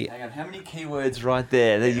 Okay. Hang on, how many keywords right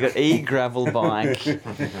there? You got e-gravel bike.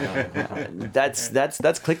 That's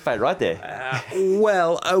clickbait right there.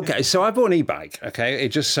 Well, okay. So I bought an e-bike. Okay, it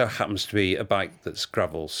just so happens to be a bike that's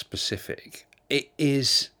gravel specific. It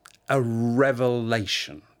is a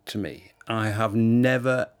revelation to me. I have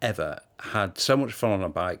never ever had so much fun on a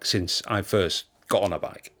bike since I first got on a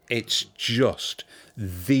bike. It's just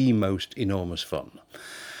the most enormous fun,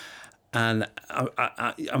 and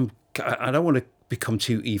I don't want to become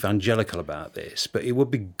too evangelical about this, but it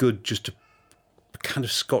would be good just to kind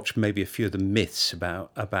of scotch maybe a few of the myths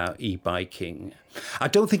about e-biking. I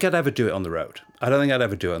don't think I'd ever do it on the road. I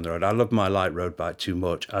love my light road bike too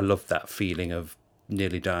much. I love that feeling of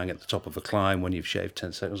nearly dying at the top of a climb when you've shaved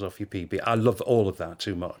 10 seconds off your PB. I love all of that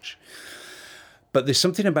too much. But there's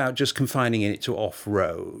something about just confining it to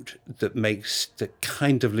off-road that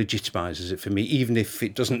kind of legitimizes it for me, even if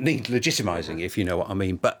it doesn't need legitimizing, if you know what I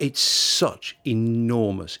mean. But it's such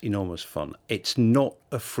enormous, enormous fun. It's not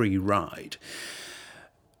a free ride.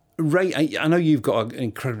 Ray, I know you've got an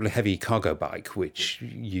incredibly heavy cargo bike, which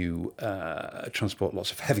you transport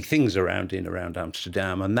lots of heavy things around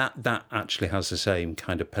Amsterdam, and that actually has the same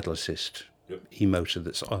kind of pedal assist e-motor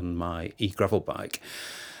that's on my e-gravel bike.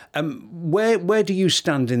 Where do you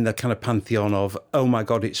stand in the kind of pantheon of, oh my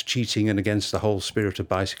God, it's cheating and against the whole spirit of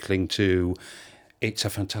bicycling, to it's a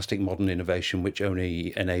fantastic modern innovation which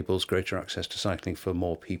only enables greater access to cycling for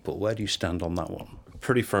more people. Where do you stand on that one?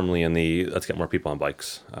 Pretty firmly in the let's get more people on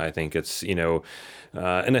bikes. I think it's,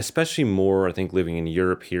 and especially more, I think, living in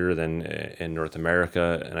Europe here than in North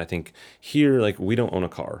America. And I think here, like, we don't own a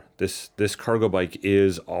car. This cargo bike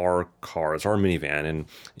is our car. It's our minivan. And,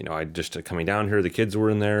 I just coming down here, the kids were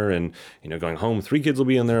in there, and, going home, 3 kids will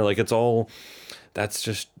be in there. Like, it's all...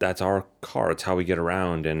 That's our car. It's how we get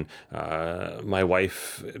around. And my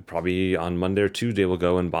wife probably on Monday or Tuesday will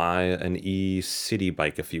go and buy an e-city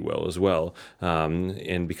bike, if you will, as well.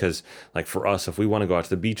 And because, like, for us, if we want to go out to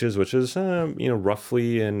the beaches, which is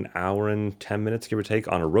roughly an hour and 10 minutes, give or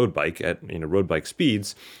take, on a road bike at road bike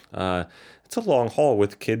speeds, it's a long haul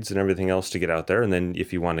with kids and everything else to get out there. And then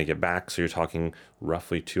if you want to get back, so you're talking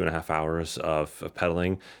roughly 2.5 hours of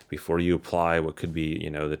pedaling before you apply what could be,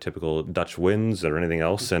 the typical Dutch winds or anything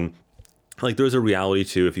else. And like, there's a reality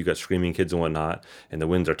to, if you've got screaming kids and whatnot, and the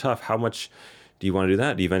winds are tough, how much do you want to do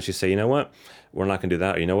that? Do you eventually say, you know what, we're not going to do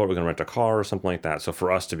that? Or, you know what, we're going to rent a car or something like that. So for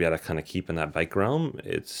us to be able to kind of keep in that bike realm,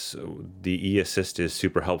 it's the e-assist is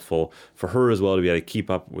super helpful for her as well, to be able to keep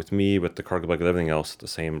up with me, with the cargo bike, with everything else, the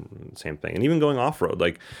same thing. And even going off-road,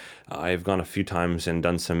 like, I've gone a few times and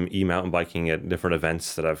done some e-mountain biking at different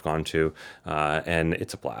events that I've gone to, and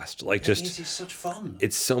it's a blast. Like, It's such fun.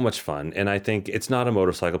 It's so much fun. And I think it's not a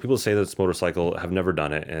motorcycle. People say that it's motorcycle, have never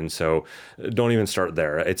done it. And so don't even start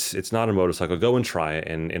there. It's not a motorcycle. Go and try it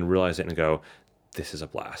and realize it and go, this is a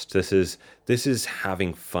blast. This is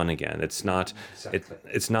having fun again. It's not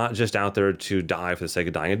it's not just out there to die for the sake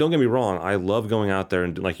of dying. And don't get me wrong, I love going out there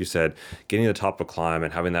and, like you said, getting to the top of a climb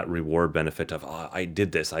and having that reward benefit of, I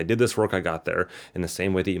did this work, I got there. In the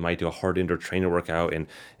same way that you might do a hard indoor trainer workout. And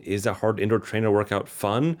is a hard indoor trainer workout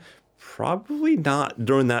fun? Probably not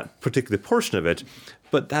during that particular portion of it,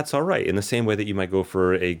 but that's all right. In the same way that you might go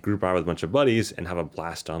for a group ride with a bunch of buddies and have a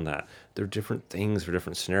blast on that. They're different things for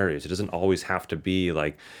different scenarios. It doesn't always have to be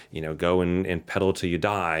like, go and pedal till you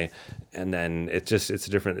die. And then it's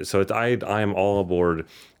different. So I am all aboard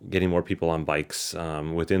getting more people on bikes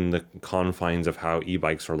within the confines of how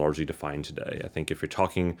e-bikes are largely defined today. I think if you're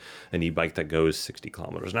talking an e-bike that goes 60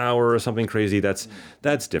 kilometers an hour or something crazy, that's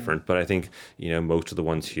different. But I think, most of the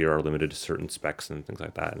ones here are limited to certain specs and things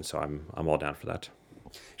like that. And so I'm all down for that.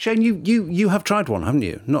 Shane, you have tried one, haven't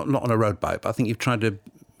you? Not on a road bike, but I think you've tried a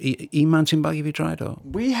e-mountain bike. Have you tried? Or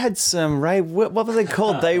we had some, Ray. What were they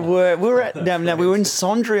called? We were in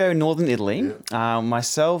Sondrio, northern Italy.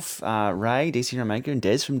 Myself, Ray, D C Rainmaker, and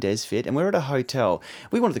Des from Desfit, and we were at a hotel.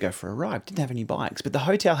 We wanted to go for a ride. Didn't have any bikes, but the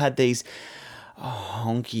hotel had these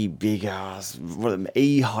honky big ass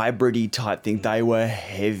e-hybridy type thing. They were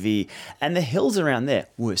heavy, and the hills around there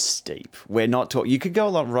were steep. We're not talking, you could go a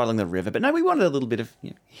lot right along the river, but no, we wanted a little bit of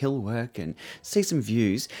hill work and see some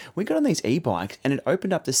views. We got on these e-bikes, and it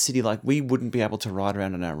opened up the city like we wouldn't be able to ride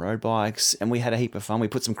around on our road bikes, and we had a heap of fun. We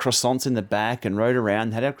put some croissants in the back and rode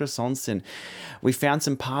around, had our croissants, and we found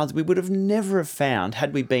some paths we would have never found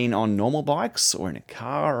had we been on normal bikes or in a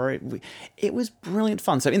car. It was brilliant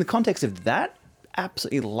fun. So in the context of that,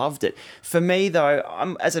 absolutely loved it. For me, though,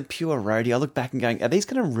 I'm as a pure roadie, I look back and going, are these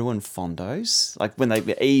going to ruin fondos? Like when they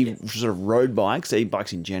sort of road bikes,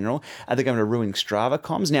 e-bikes in general, are they going to ruin Strava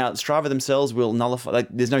comms? Now, Strava themselves will nullify, like,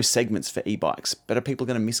 there's no segments for e-bikes, but are people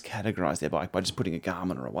going to miscategorize their bike by just putting a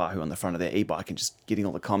Garmin or a Wahoo on the front of their e-bike and just getting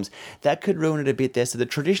all the comms? That could ruin it a bit there. So the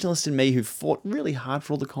traditionalist in me who fought really hard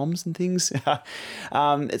for all the comms and things,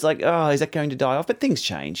 it's like, oh, is that going to die off? But things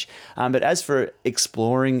change. But as for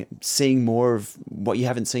exploring, seeing more of what you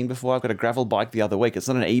haven't seen before, I've got a gravel bike the other week. It's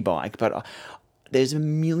not an e-bike, but there's a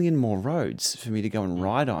million more roads for me to go and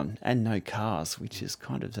ride on, and no cars, which is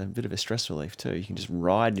kind of a bit of a stress relief too. You can just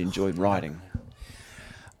ride and enjoy riding.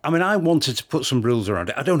 I mean, I wanted to put some rules around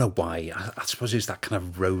it. I don't know why. I suppose it's that kind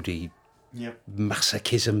of roadie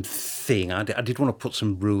masochism thing. I did want to put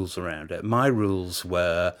some rules around it. My rules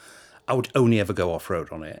were I would only ever go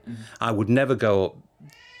off-road on it. Mm-hmm. I would never go up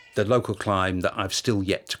the local climb that I've still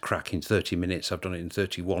yet to crack in 30 minutes. I've done it in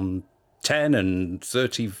 31:10 and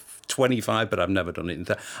 30:25, but I've never done it in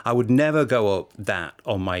 30. I would never go up that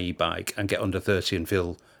on my e-bike and get under 30 and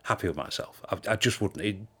feel happy with myself. I just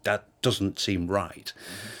wouldn't. That doesn't seem right.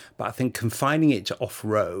 Mm-hmm. But I think confining it to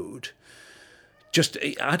off-road, just,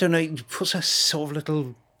 I don't know, it puts a sort of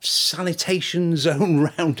little sanitation zone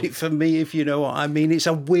around it for me, if you know what I mean. It's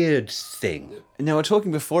a weird thing. Now, we were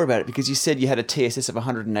talking before about it because you said you had a TSS of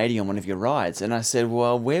 180 on one of your rides. And I said,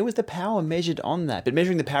 well, where was the power measured on that? But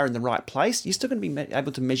measuring the power in the right place, you're still going to be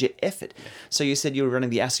able to measure effort. So you said you were running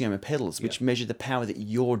the Asioma pedals, which measure the power that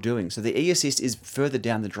you're doing. So the e-assist is further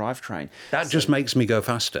down the drivetrain. That just makes me go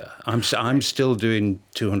faster. I'm still doing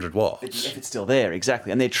 200 watts. But the effort's still there,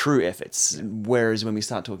 exactly. And they're true efforts. Whereas when we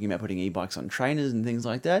start talking about putting e-bikes on trainers and things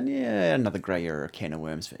like that, yeah, another grey area can of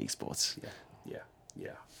worms for eSports.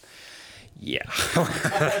 Yeah.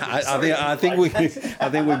 I think we've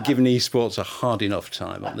given eSports a hard enough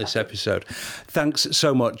time on this episode. Thanks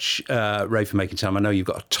so much, Ray, for making time. I know you've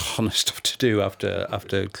got a ton of stuff to do after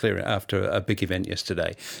a big event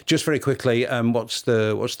yesterday. Just very quickly, what's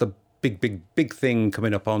the big thing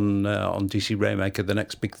coming up on DC Rainmaker? The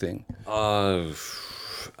next big thing.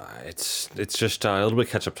 It's just a little bit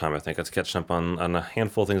catch-up time, I think. It's catching up on a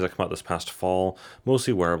handful of things that come out this past fall,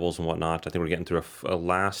 mostly wearables and whatnot. I think we're getting through a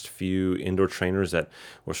last few indoor trainers that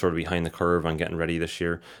were sort of behind the curve on getting ready this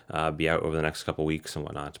year, be out over the next couple of weeks and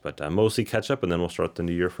whatnot. But mostly catch-up, and then we'll start the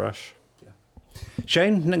new year fresh.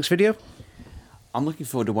 Shane, next video? I'm looking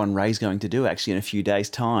forward to one Ray's going to do, actually, in a few days'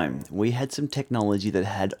 there We had some technology that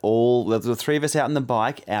had the three of us out on the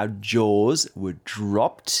bike. Our jaws were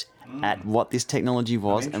dropped at what this technology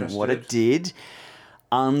was and what it did.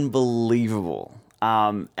 Unbelievable.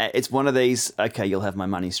 It's one of these, okay, you'll have my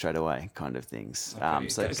money straight away kind of things.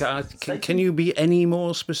 Can you be any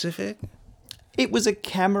more specific? It was a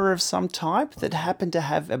camera of some type that happened to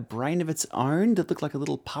have a brain of its own that looked like a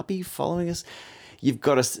little puppy following us.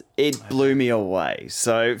 It blew me away.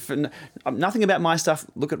 So for nothing about my stuff,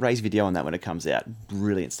 look at Ray's video on that when it comes out.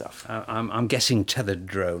 Brilliant stuff. I'm guessing tethered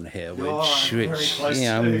drone here,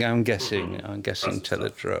 I'm guessing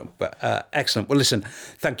tethered drone. But excellent. Well, listen,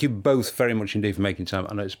 thank you both very much indeed for making time.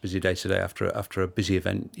 I know it's a busy day today after a busy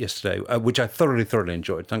event yesterday, which I thoroughly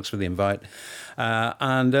enjoyed. Thanks for the invite,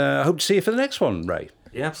 and I hope to see you for the next one, Ray.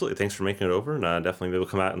 Yeah, absolutely. Thanks for making it over, and definitely we'll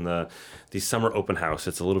come out in the summer open house.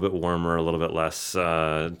 It's a little bit warmer, a little bit less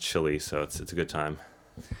chilly, so it's a good time.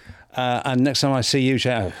 And next time I see you,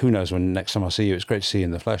 who knows when next time I see you, it's great to see you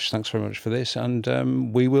in the flesh. Thanks very much for this,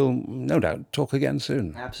 and we will no doubt talk again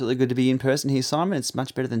soon. Absolutely good to be in person here, Simon. It's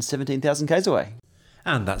much better than 17,000 k's away.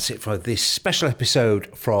 And that's it for this special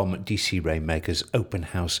episode from DC Rainmaker's open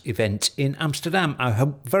house event in Amsterdam. I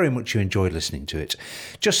hope very much you enjoyed listening to it.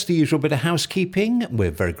 Just the usual bit of housekeeping. We're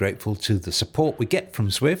very grateful to the support we get from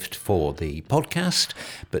Zwift for the podcast,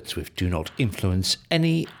 but Zwift do not influence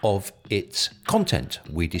any of its content.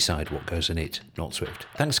 We decide what goes in it, not Zwift.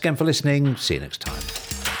 Thanks again for listening. See you next time.